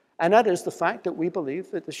point. And that is the fact that we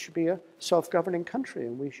believe that this should be a self-governing country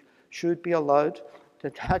and we should be allowed to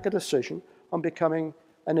take a decision on becoming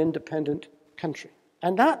an independent country.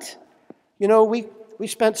 And that, you know, we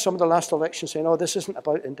spent some of the last election saying, oh, this isn't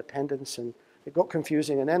about independence, and it got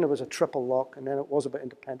confusing, and then there was a triple lock, and then it was about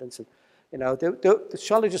independence. And, you know,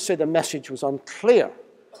 shall I just say the message was unclear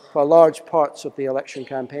for large parts of the election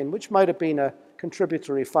campaign, which might have been a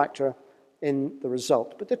contributory factor in the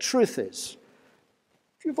result. But the truth is,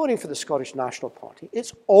 if you're voting for the Scottish National Party,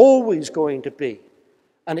 it's always going to be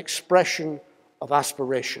an expression of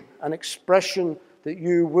aspiration, an expression that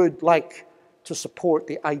you would like to support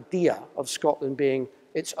the idea of Scotland being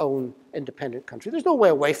its own independent country. There's no way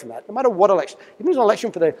away from that, no matter what election. Even if there's an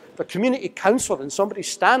election for the community council and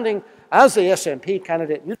somebody's standing as the SNP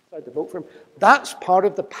candidate and you decide to vote for him, that's part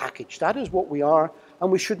of the package. That is what we are,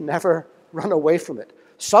 and we should never run away from it.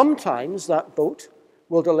 Sometimes that vote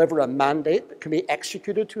will deliver a mandate that can be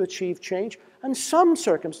executed to achieve change, and some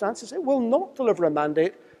circumstances it will not deliver a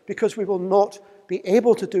mandate because we will not be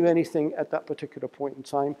able to do anything at that particular point in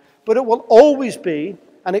time, but it will always be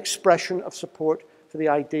an expression of support for the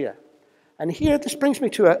idea. And here, this brings me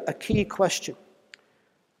to a key question.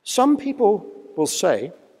 Some people will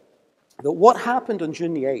say that what happened on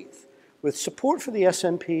June the 8th, with support for the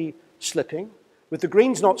SNP slipping, with the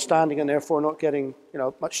Greens not standing and therefore not getting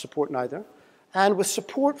much support neither, and with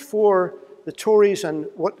support for the Tories and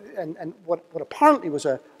what apparently was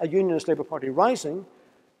a unionist Labour Party rising,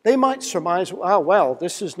 they might surmise, well,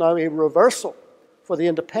 this is now a reversal for the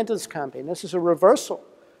independence campaign. This is a reversal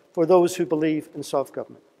for those who believe in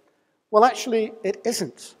self-government. Well, actually, it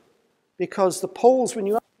isn't. Because the polls, when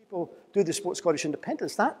you ask people, do they support Scottish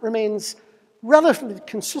independence, that remains relatively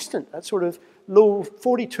consistent, that sort of low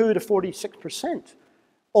 42 to 46%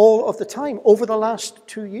 all of the time over the last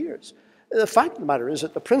 2 years. The fact of the matter is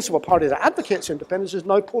that the principal party that advocates independence is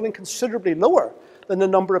now polling considerably lower than the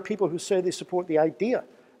number of people who say they support the idea.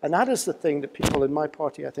 And that is the thing that people in my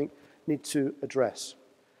party, I think, need to address.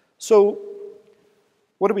 So,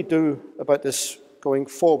 what do we do about this going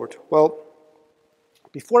forward? Well,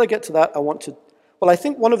 before I get to that, I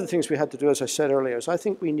think one of the things we had to do, as I said earlier, is I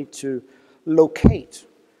think we need to locate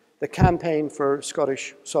the campaign for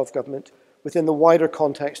Scottish self-government within the wider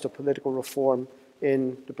context of political reform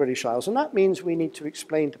in the British Isles. And that means we need to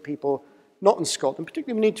explain to people, not in Scotland,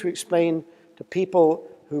 particularly we need to explain to people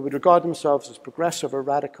who would regard themselves as progressive or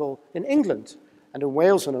radical in England and in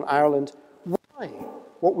Wales and in Ireland, why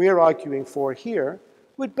what we're arguing for here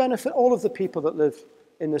would benefit all of the people that live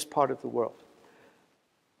in this part of the world.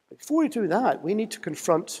 Before we do that, we need to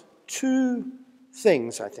confront two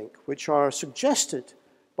things, I think, which are suggested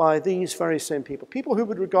by these very same people. People who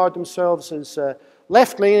would regard themselves as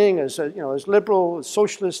left-leaning, as liberal, as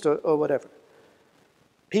socialist, or whatever.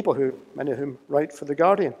 People who, many of whom write for The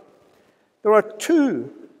Guardian. There are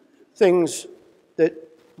two things that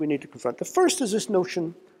we need to confront. The first is this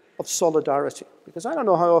notion of solidarity, because I don't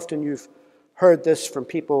know how often you've heard this from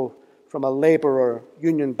people from a Labour or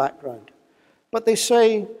union background, but they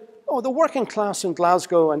say, oh, the working class in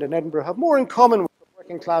Glasgow and in Edinburgh have more in common with the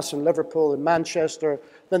working class in Liverpool and Manchester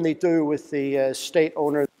than they do with the state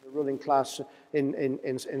owners, the ruling class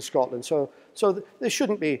in Scotland. So they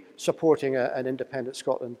shouldn't be supporting an independent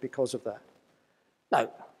Scotland because of that. Now,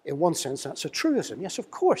 in one sense, that's a truism. Yes, of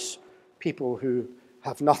course, people who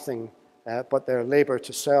have nothing but their labour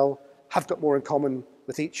to sell have got more in common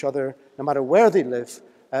with each other, no matter where they live,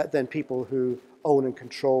 than people who own and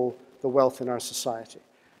control the wealth in our society.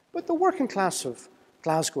 But the working class of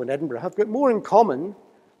Glasgow and Edinburgh have got more in common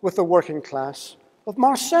with the working class of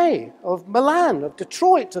Marseille, of Milan, of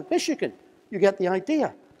Detroit, of Michigan, you get the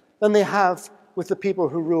idea, than they have with the people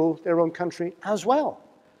who rule their own country as well.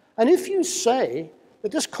 And if you say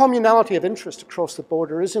that this communality of interest across the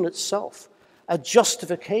border is in itself a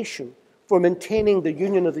justification for maintaining the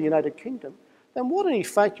union of the United Kingdom, then what in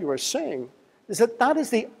effect you are saying is that that is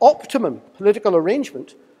the optimum political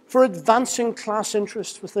arrangement for advancing class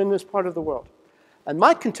interests within this part of the world. And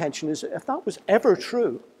my contention is that if that was ever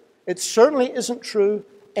true, it certainly isn't true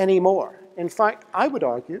anymore. In fact, I would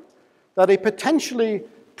argue that a potentially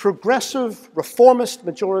progressive, reformist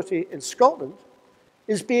majority in Scotland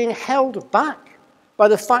is being held back by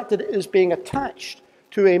the fact that it is being attached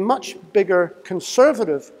to a much bigger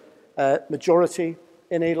conservative majority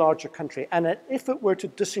in a larger country. And that if it were to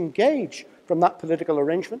disengage from that political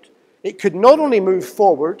arrangement, it could not only move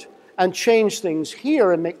forward and change things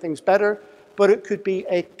here and make things better, but it could be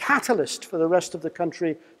a catalyst for the rest of the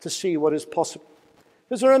country to see what is possible.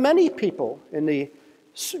 Because there are many people in the,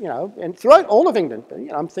 and throughout all of England, but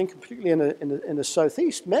I'm thinking particularly in the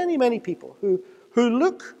southeast, many people who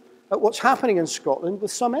look at what's happening in Scotland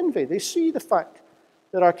with some envy. They see the fact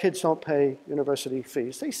that our kids don't pay university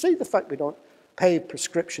fees. They see the fact we don't pay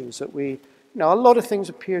prescriptions, that we, a lot of things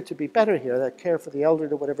appear to be better here, that care for the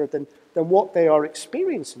elderly or whatever, than what they are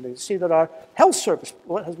experiencing. They see that our health service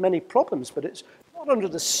has many problems, but it's not under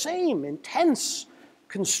the same intense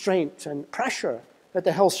constraint and pressure that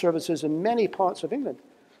the health service is in many parts of England.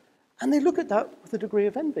 And they look at that with a degree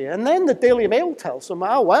of envy. And then the Daily Mail tells them,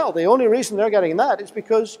 oh, well, the only reason they're getting that is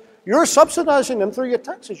because you're subsidizing them through your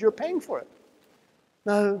taxes. You're paying for it.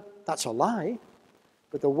 Now, that's a lie.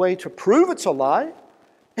 But the way to prove it's a lie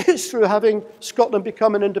is through having Scotland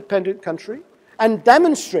become an independent country and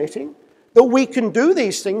demonstrating that we can do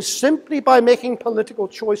these things simply by making political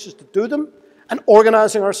choices to do them and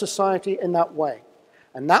organizing our society in that way.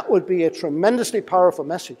 And that would be a tremendously powerful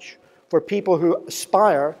message for people who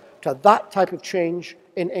aspire to that type of change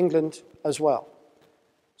in England as well.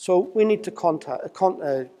 So we need to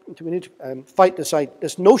fight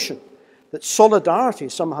this notion that solidarity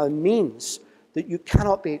somehow means that you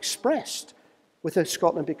cannot be expressed with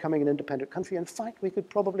Scotland becoming an independent country. In fact, we could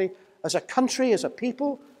probably, as a country, as a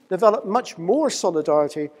people, develop much more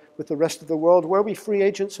solidarity with the rest of the world, where we free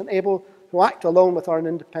agents and able to act alone with our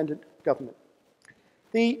independent government.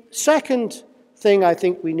 The second thing I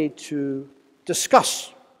think we need to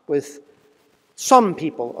discuss with some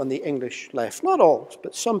people on the English left, not all,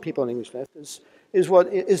 but some people on the English left,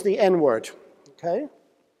 is the N-word, okay?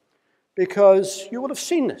 Because you will have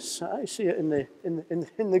seen this. I see it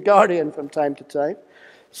in the Guardian from time to time.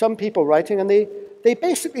 Some people writing, and they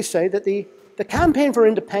basically say that the campaign for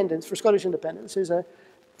independence, for Scottish independence, is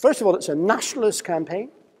first of all, it's a nationalist campaign,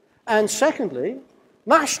 and secondly,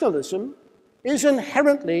 nationalism is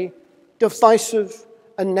inherently divisive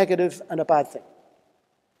and negative and a bad thing.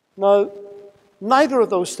 Now, neither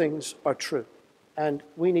of those things are true, and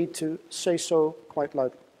we need to say so quite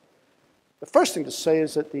loudly. The first thing to say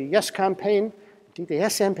is that the Yes campaign, indeed the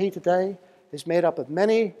SNP today, is made up of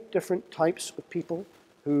many different types of people,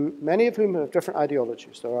 many of whom have different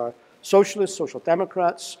ideologies. There are socialists, social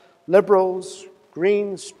democrats, liberals,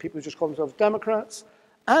 Greens, people who just call themselves Democrats,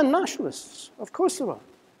 and nationalists. Of course there are.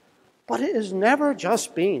 But it has never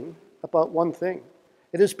just been about one thing.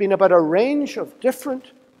 It has been about a range of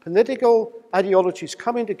different political ideologies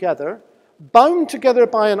coming together, bound together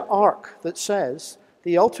by an arc that says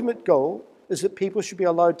the ultimate goal is that people should be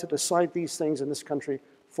allowed to decide these things in this country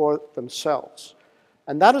for themselves.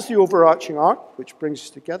 And that is the overarching arc which brings us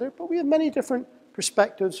together, but we have many different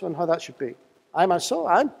perspectives on how that should be. I myself,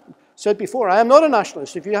 I said before, I am not a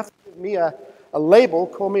nationalist. If you have to give me a label,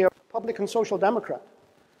 call me a Republican Social Democrat.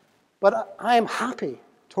 But I am happy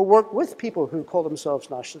to work with people who call themselves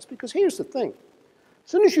nationalists, because here's the thing.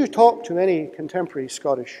 As soon as you talk to any contemporary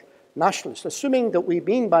Scottish nationalist, assuming that we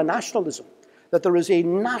mean by nationalism that there is a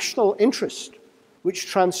national interest which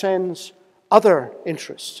transcends other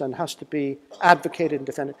interests and has to be advocated and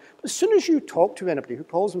defended. But as soon as you talk to anybody who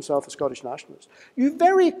calls himself a Scottish nationalist, you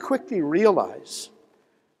very quickly realize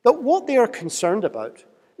that what they are concerned about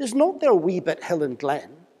is not their wee bit hill and glen,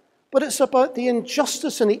 but it's about the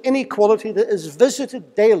injustice and the inequality that is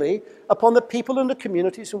visited daily upon the people and the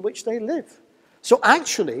communities in which they live. So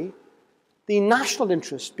actually, the national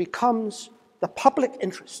interest becomes the public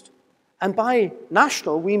interest. And by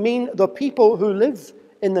national, we mean the people who live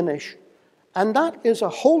in the nation. And that is a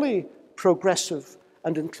wholly progressive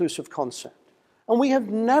and inclusive concept. And we have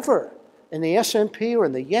never, in the SNP or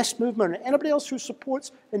in the Yes movement or anybody else who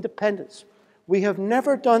supports independence, we have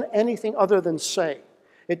never done anything other than say,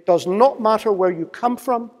 it does not matter where you come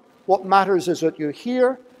from, what matters is that you're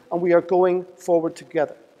here, and we are going forward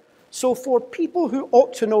together. So for people who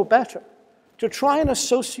ought to know better, to try and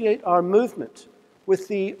associate our movement with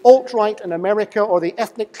the alt-right in America or the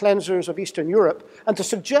ethnic cleansers of Eastern Europe, and to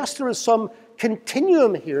suggest there is some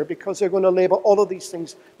continuum here, because they're going to label all of these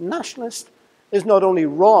things nationalist, is not only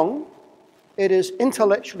wrong, it is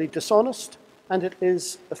intellectually dishonest, and it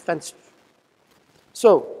is offensive.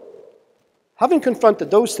 So, having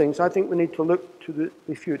confronted those things, I think we need to look to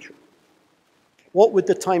the future. What would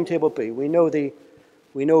the timetable be? We know the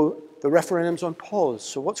referendum's on pause,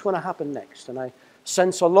 so what's going to happen next? And I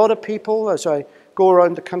sense a lot of people, as I go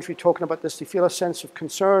around the country talking about this, they feel a sense of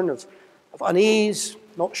concern, of unease,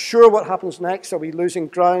 not sure what happens next. Are we losing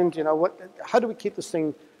ground? You know, how do we keep this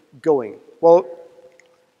thing going? Well,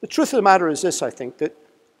 the truth of the matter is this, I think, that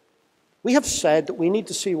we have said that we need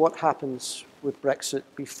to see what happens with Brexit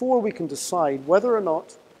before we can decide whether or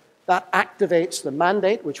not that activates the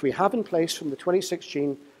mandate which we have in place from the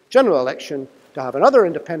 2016 general election to have another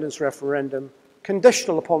independence referendum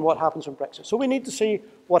conditional upon what happens on Brexit. So we need to see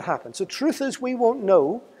what happens. The truth is we won't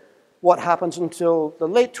know what happens until the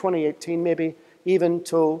late 2018, maybe even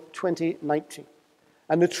till 2019.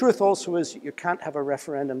 And the truth also is that you can't have a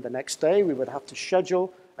referendum the next day. We would have to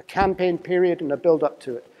schedule a campaign period and a build-up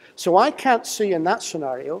to it. So I can't see in that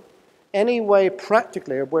scenario any way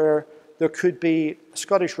practically where there could be a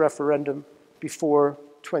Scottish referendum before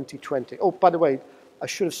 2020. Oh, by the way, I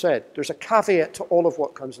should have said, there's a caveat to all of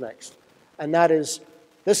what comes next. And that is,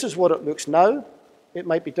 this is what it looks now. It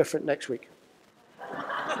might be different next week.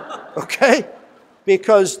 Okay?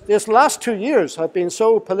 Because this last 2 years have been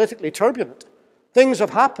so politically turbulent. Things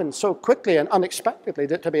have happened so quickly and unexpectedly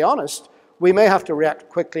that, to be honest, we may have to react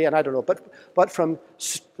quickly, and I don't know. But from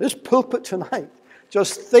this pulpit tonight,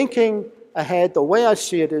 just thinking ahead, the way I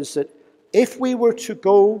see it is that if we were to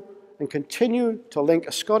go and continue to link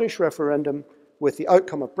a Scottish referendum with the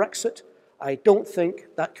outcome of Brexit, I don't think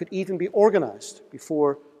that could even be organised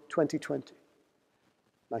before 2020.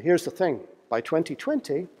 Now here's the thing. By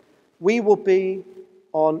 2020, we will be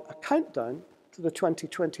on a countdown to the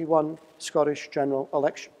 2021 Scottish general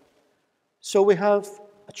election. So we have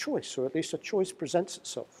a choice, or at least a choice presents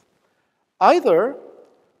itself. Either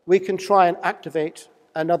we can try and activate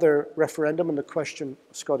another referendum on the question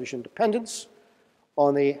of Scottish independence,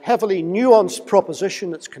 on a heavily nuanced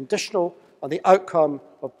proposition that's conditional on the outcome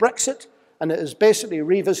of Brexit, and it is basically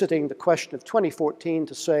revisiting the question of 2014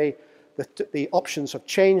 to say that the options have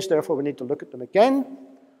changed, therefore we need to look at them again.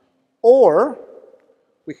 Or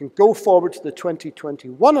we can go forward to the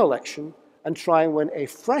 2021 election and try and win a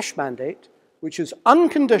fresh mandate, which is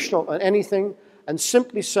unconditional on anything and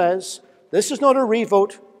simply says, this is not a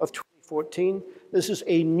revote of 2014, this is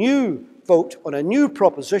a new vote on a new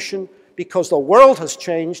proposition because the world has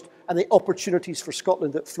changed and the opportunities for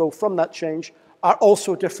Scotland that flow from that change are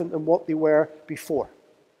also different than what they were before.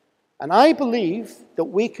 And I believe that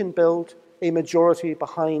we can build a majority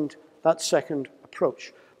behind that second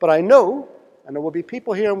approach. But I know, and there will be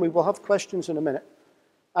people here and we will have questions in a minute,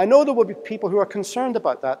 I know there will be people who are concerned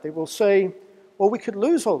about that. They will say, well, we could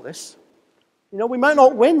lose all this. You know, we might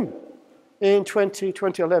not win in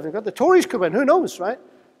 2011. The Tories could win, who knows, right?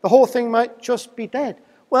 The whole thing might just be dead.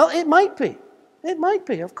 Well, it might be. It might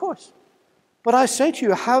be, of course. But I say to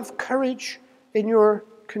you, have courage in your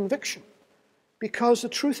conviction. Because the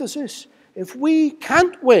truth is this, if we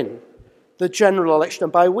can't win the general election,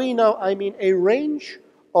 and by we now I mean a range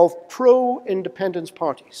of pro-independence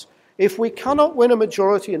parties, if we cannot win a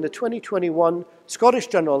majority in the 2021 Scottish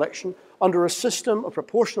general election under a system of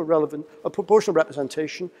proportional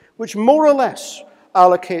representation, which more or less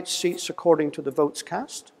allocates seats according to the votes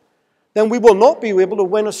cast, then we will not be able to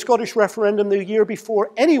win a Scottish referendum the year before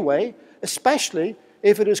anyway, especially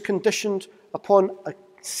if it is conditioned upon a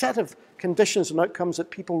set of conditions and outcomes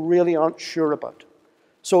that people really aren't sure about.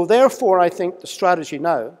 So therefore, I think the strategy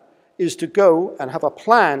now is to go and have a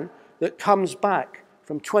plan that comes back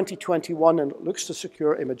from 2021 and looks to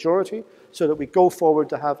secure a majority so that we go forward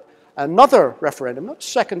to have another referendum, not a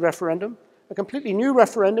second referendum, a completely new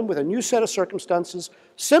referendum with a new set of circumstances,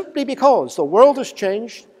 simply because the world has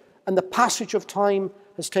changed and the passage of time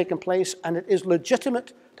has taken place, and it is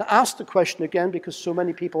legitimate to ask the question again because so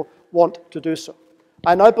many people want to do so.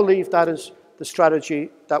 And I believe that is the strategy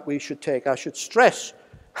that we should take. I should stress,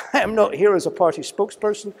 I am not here as a party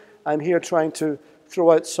spokesperson. I'm here trying to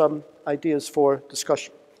throw out some ideas for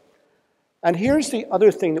discussion. And here's the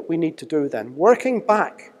other thing that we need to do then. Working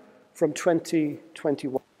back from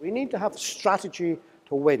 2021, we need to have a strategy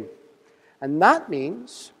to win. And that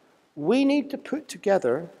means we need to put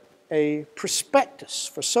together a prospectus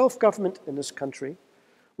for self-government in this country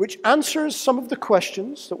which answers some of the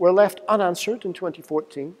questions that were left unanswered in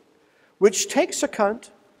 2014, which takes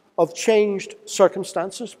account of changed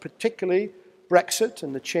circumstances, particularly Brexit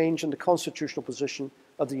and the change in the constitutional position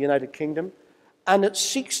of the United Kingdom, and it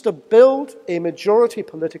seeks to build a majority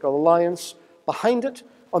political alliance behind it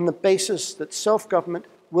on the basis that self-government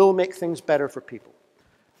will make things better for people.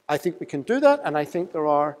 I think we can do that, and I think there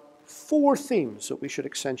are 4 themes that we should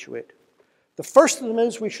accentuate. The first of them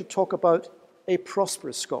is we should talk about a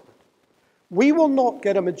prosperous Scotland. We will not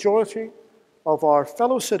get a majority of our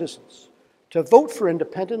fellow citizens to vote for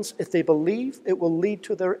independence if they believe it will lead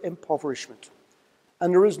to their impoverishment.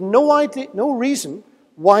 And there is no reason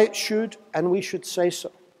why it should, and we should say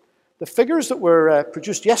so. The figures that were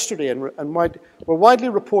produced yesterday and were widely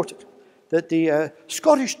reported, that the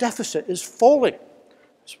Scottish deficit is falling.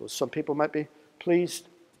 I suppose some people might be pleased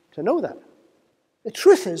to know that. The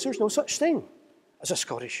truth is there's no such thing as a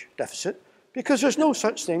Scottish deficit because there's no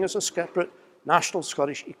such thing as a separate national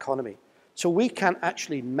Scottish economy. So we can't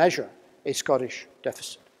actually measure a Scottish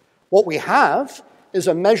deficit. What we have is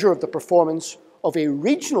a measure of the performance of a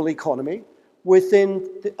regional economy within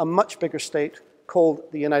a much bigger state called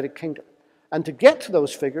the United Kingdom. And to get to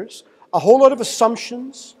those figures, a whole lot of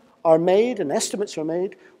assumptions are made and estimates are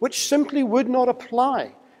made which simply would not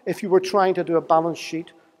apply if you were trying to do a balance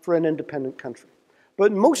sheet for an independent country.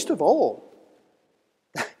 But most of all,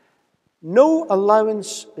 no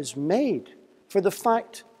allowance is made for the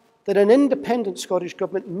fact that an independent Scottish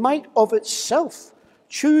government might of itself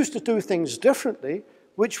choose to do things differently,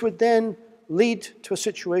 which would then lead to a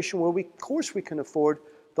situation where of course we can afford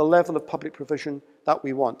the level of public provision that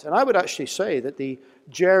we want. And I would actually say that the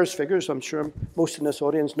GERS figures, I'm sure most in this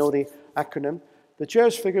audience know the acronym, the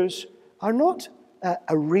GERS figures are not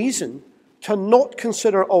a reason to not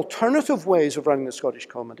consider alternative ways of running the Scottish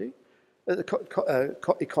economy.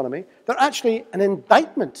 They're actually an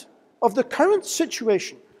indictment of the current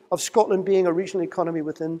situation of Scotland being a regional economy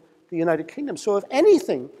within the United Kingdom. So if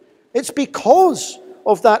anything, it's because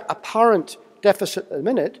of that apparent deficit at the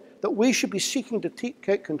minute that we should be seeking to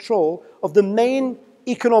take control of the main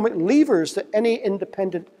economic levers that any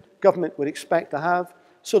independent government would expect to have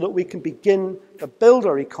so that we can begin to build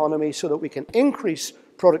our economy so that we can increase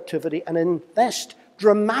productivity and invest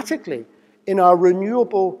dramatically in our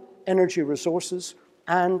renewable energy resources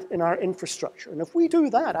and in our infrastructure. And if we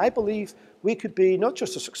do that, I believe we could be not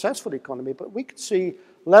just a successful economy, but we could see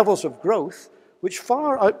levels of growth which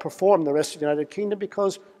far outperform the rest of the United Kingdom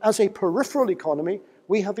because as a peripheral economy,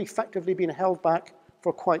 we have effectively been held back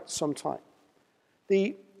for quite some time.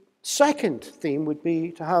 The second theme would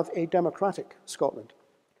be to have a democratic Scotland.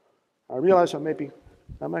 I realize I'm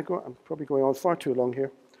probably going on far too long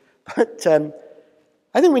here, but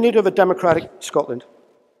I think we need to have a democratic Scotland.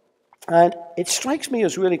 And it strikes me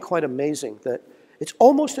as really quite amazing that it's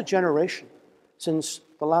almost a generation since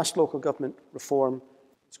the last local government reform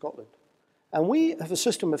in Scotland. And we have a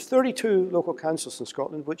system of 32 local councils in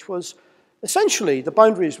Scotland, which was essentially, the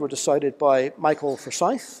boundaries were decided by Michael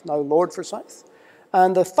Forsyth, now Lord Forsyth,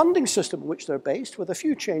 and the funding system in which they're based, with a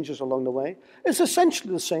few changes along the way, is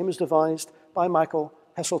essentially the same as devised by Michael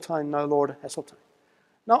Heseltine, now Lord Heseltine.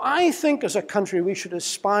 Now, I think as a country we should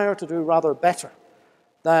aspire to do rather better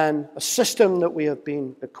than a system that we have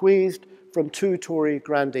been bequeathed from 2 Tory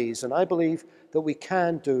grandees, and I believe that we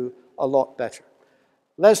can do a lot better.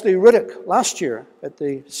 Leslie Riddoch, last year at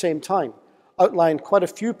the same time, outlined quite a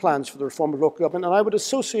few plans for the reform of local government, and I would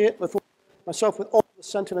associate myself with all the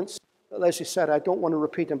sentiments that Leslie said. I don't want to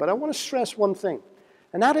repeat them, but I want to stress one thing,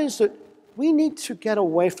 and that is that we need to get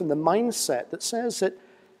away from the mindset that says that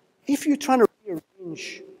if you're trying to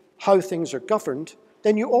rearrange how things are governed,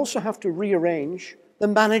 then you also have to rearrange the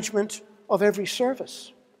management of every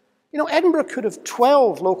service. You know, Edinburgh could have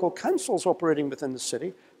 12 local councils operating within the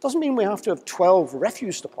city. Doesn't mean we have to have 12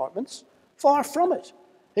 refuse departments. Far from it.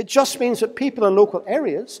 It just means that people in local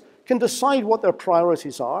areas can decide what their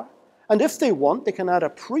priorities are, and if they want, they can add a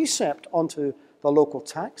precept onto the local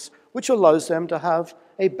tax, which allows them to have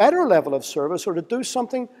a better level of service or to do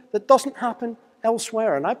something that doesn't happen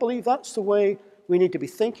elsewhere. And I believe that's the way we need to be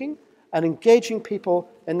thinking and engaging people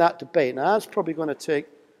in that debate. Now, that's probably going to take,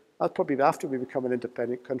 that's probably after we become an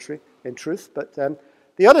independent country, in truth. But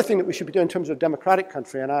the other thing that we should be doing in terms of a democratic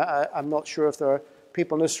country, and I'm not sure if there are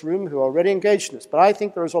people in this room who are already engaged in this, but I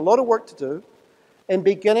think there's a lot of work to do in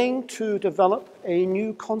beginning to develop a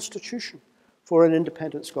new constitution for an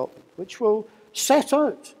independent Scotland, which will set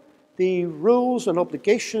out the rules and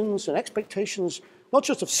obligations and expectations, not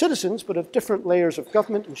just of citizens, but of different layers of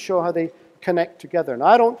government, and show how they connect together. And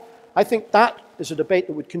I think that is a debate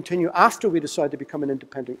that would continue after we decide to become an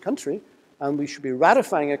independent country, and we should be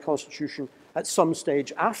ratifying a constitution at some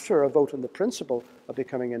stage after a vote on the principle of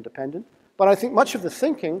becoming independent. But I think much of the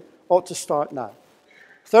thinking ought to start now.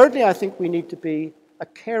 Thirdly, I think we need to be a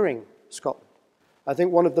caring Scotland. I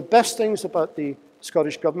think one of the best things about the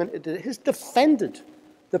Scottish Government is it has defended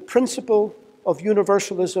the principle of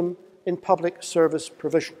universalism in public service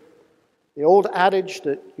provision. The old adage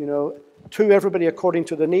that, to everybody according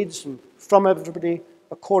to their needs and from everybody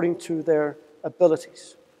according to their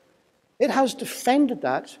abilities. It has defended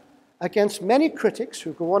that against many critics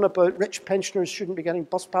who go on about rich pensioners shouldn't be getting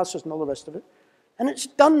bus passes and all the rest of it. And it's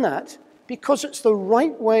done that because it's the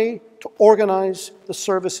right way to organize the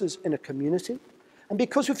services in a community. And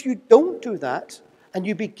because if you don't do that, and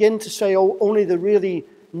you begin to say, oh, only the really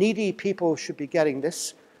needy people should be getting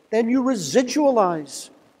this, then you residualize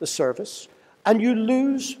the service, and you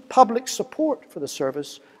lose public support for the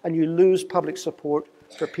service, and you lose public support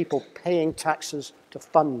for people paying taxes to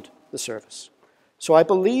fund the service. So I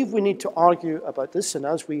believe we need to argue about this, and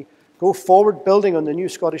as we go forward building on the new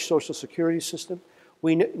Scottish social security system,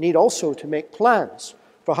 we need also to make plans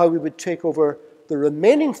for how we would take over the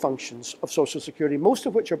remaining functions of social security, most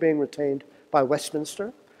of which are being retained by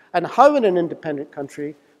Westminster, and how in an independent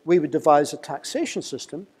country we would devise a taxation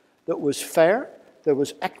system that was fair, that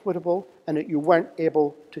was equitable, and that you weren't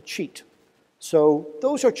able to cheat. So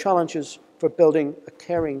those are challenges for building a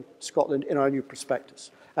caring Scotland in our new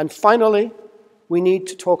prospectus. And finally, we need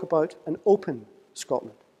to talk about an open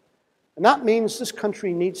Scotland. And that means this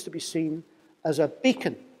country needs to be seen as a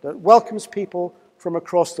beacon that welcomes people from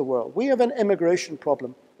across the world. We have an immigration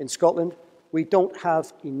problem in Scotland. We don't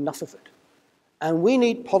have enough of it. And we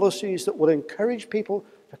need policies that will encourage people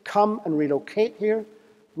to come and relocate here.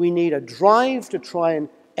 We need a drive to try and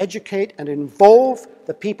educate and involve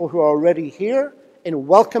the people who are already here in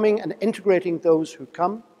welcoming and integrating those who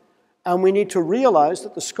come. And we need to realize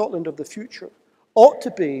that the Scotland of the future ought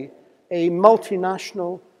to be a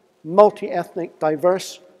multinational, multi-ethnic,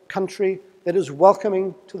 diverse country that is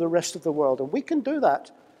welcoming to the rest of the world. And we can do that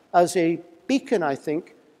as a beacon, I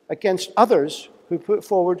think, against others who put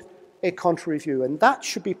forward a contrary view. And that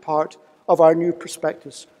should be part of our new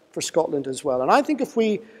prospectus for Scotland as well. And I think if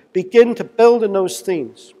we begin to build in those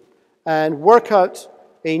themes and work out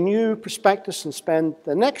a new prospectus and spend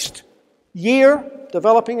the next year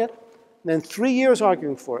developing it, and then 3 years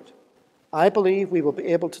arguing for it, I believe we will be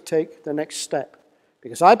able to take the next step.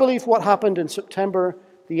 Because I believe what happened in September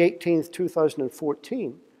the 18th,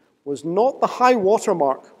 2014, was not the high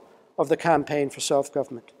watermark of the campaign for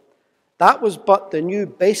self-government. That was but the new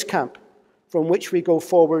base camp from which we go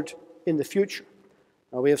forward in the future.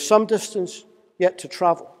 Now, we have some distance yet to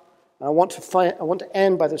travel. And I want to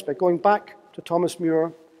end by this, by going back to Thomas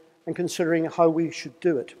MUIR and considering how we should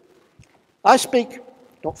do it. I speak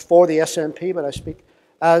not for the SNP, but I speak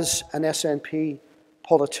as an SNP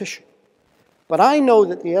politician. But I know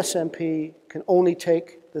that the SNP can only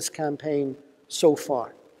take this campaign so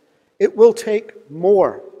far. It will take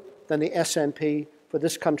more than the SNP for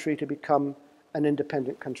this country to become an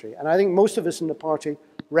independent country. And I think most of us in the party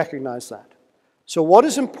recognize that. So what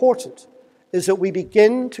is important is that we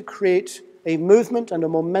begin to create a movement and a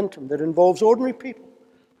momentum that involves ordinary people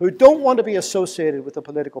who don't want to be associated with a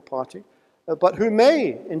political party, but who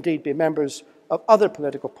may indeed be members of other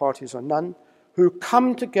political parties or none, who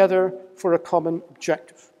come together for a common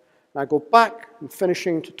objective. And I go back and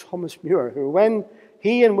finishing to Thomas MUIR, who when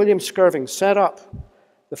he and William Skirving set up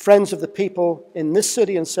the Friends of the People in this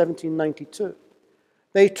city in 1792,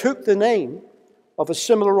 they took the name of a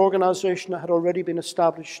similar organization that had already been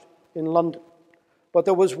established in London. But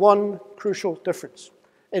there was one crucial difference.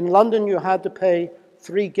 In London, you had to pay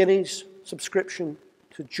 3 guineas subscription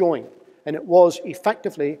to join, and it was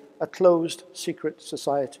effectively a closed secret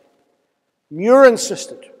society. MUIR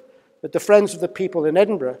insisted that the Friends of the People in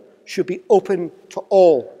Edinburgh should be open to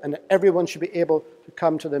all, and that everyone should be able to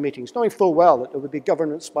come to their meetings, knowing full well that there would be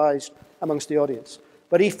government spies amongst the audience.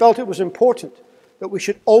 But he felt it was important that we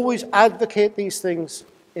should always advocate these things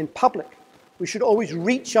in public. We should always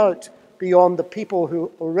reach out beyond the people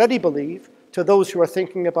who already believe to those who are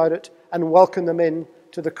thinking about it and welcome them in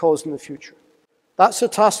to the cause in the future. That's the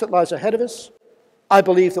task that lies ahead of us. I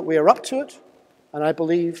believe that we are up to it, and I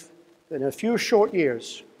believe that in a few short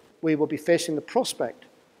years we will be facing the prospect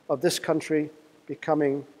of this country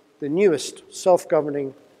becoming the newest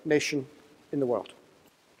self-governing nation in the world.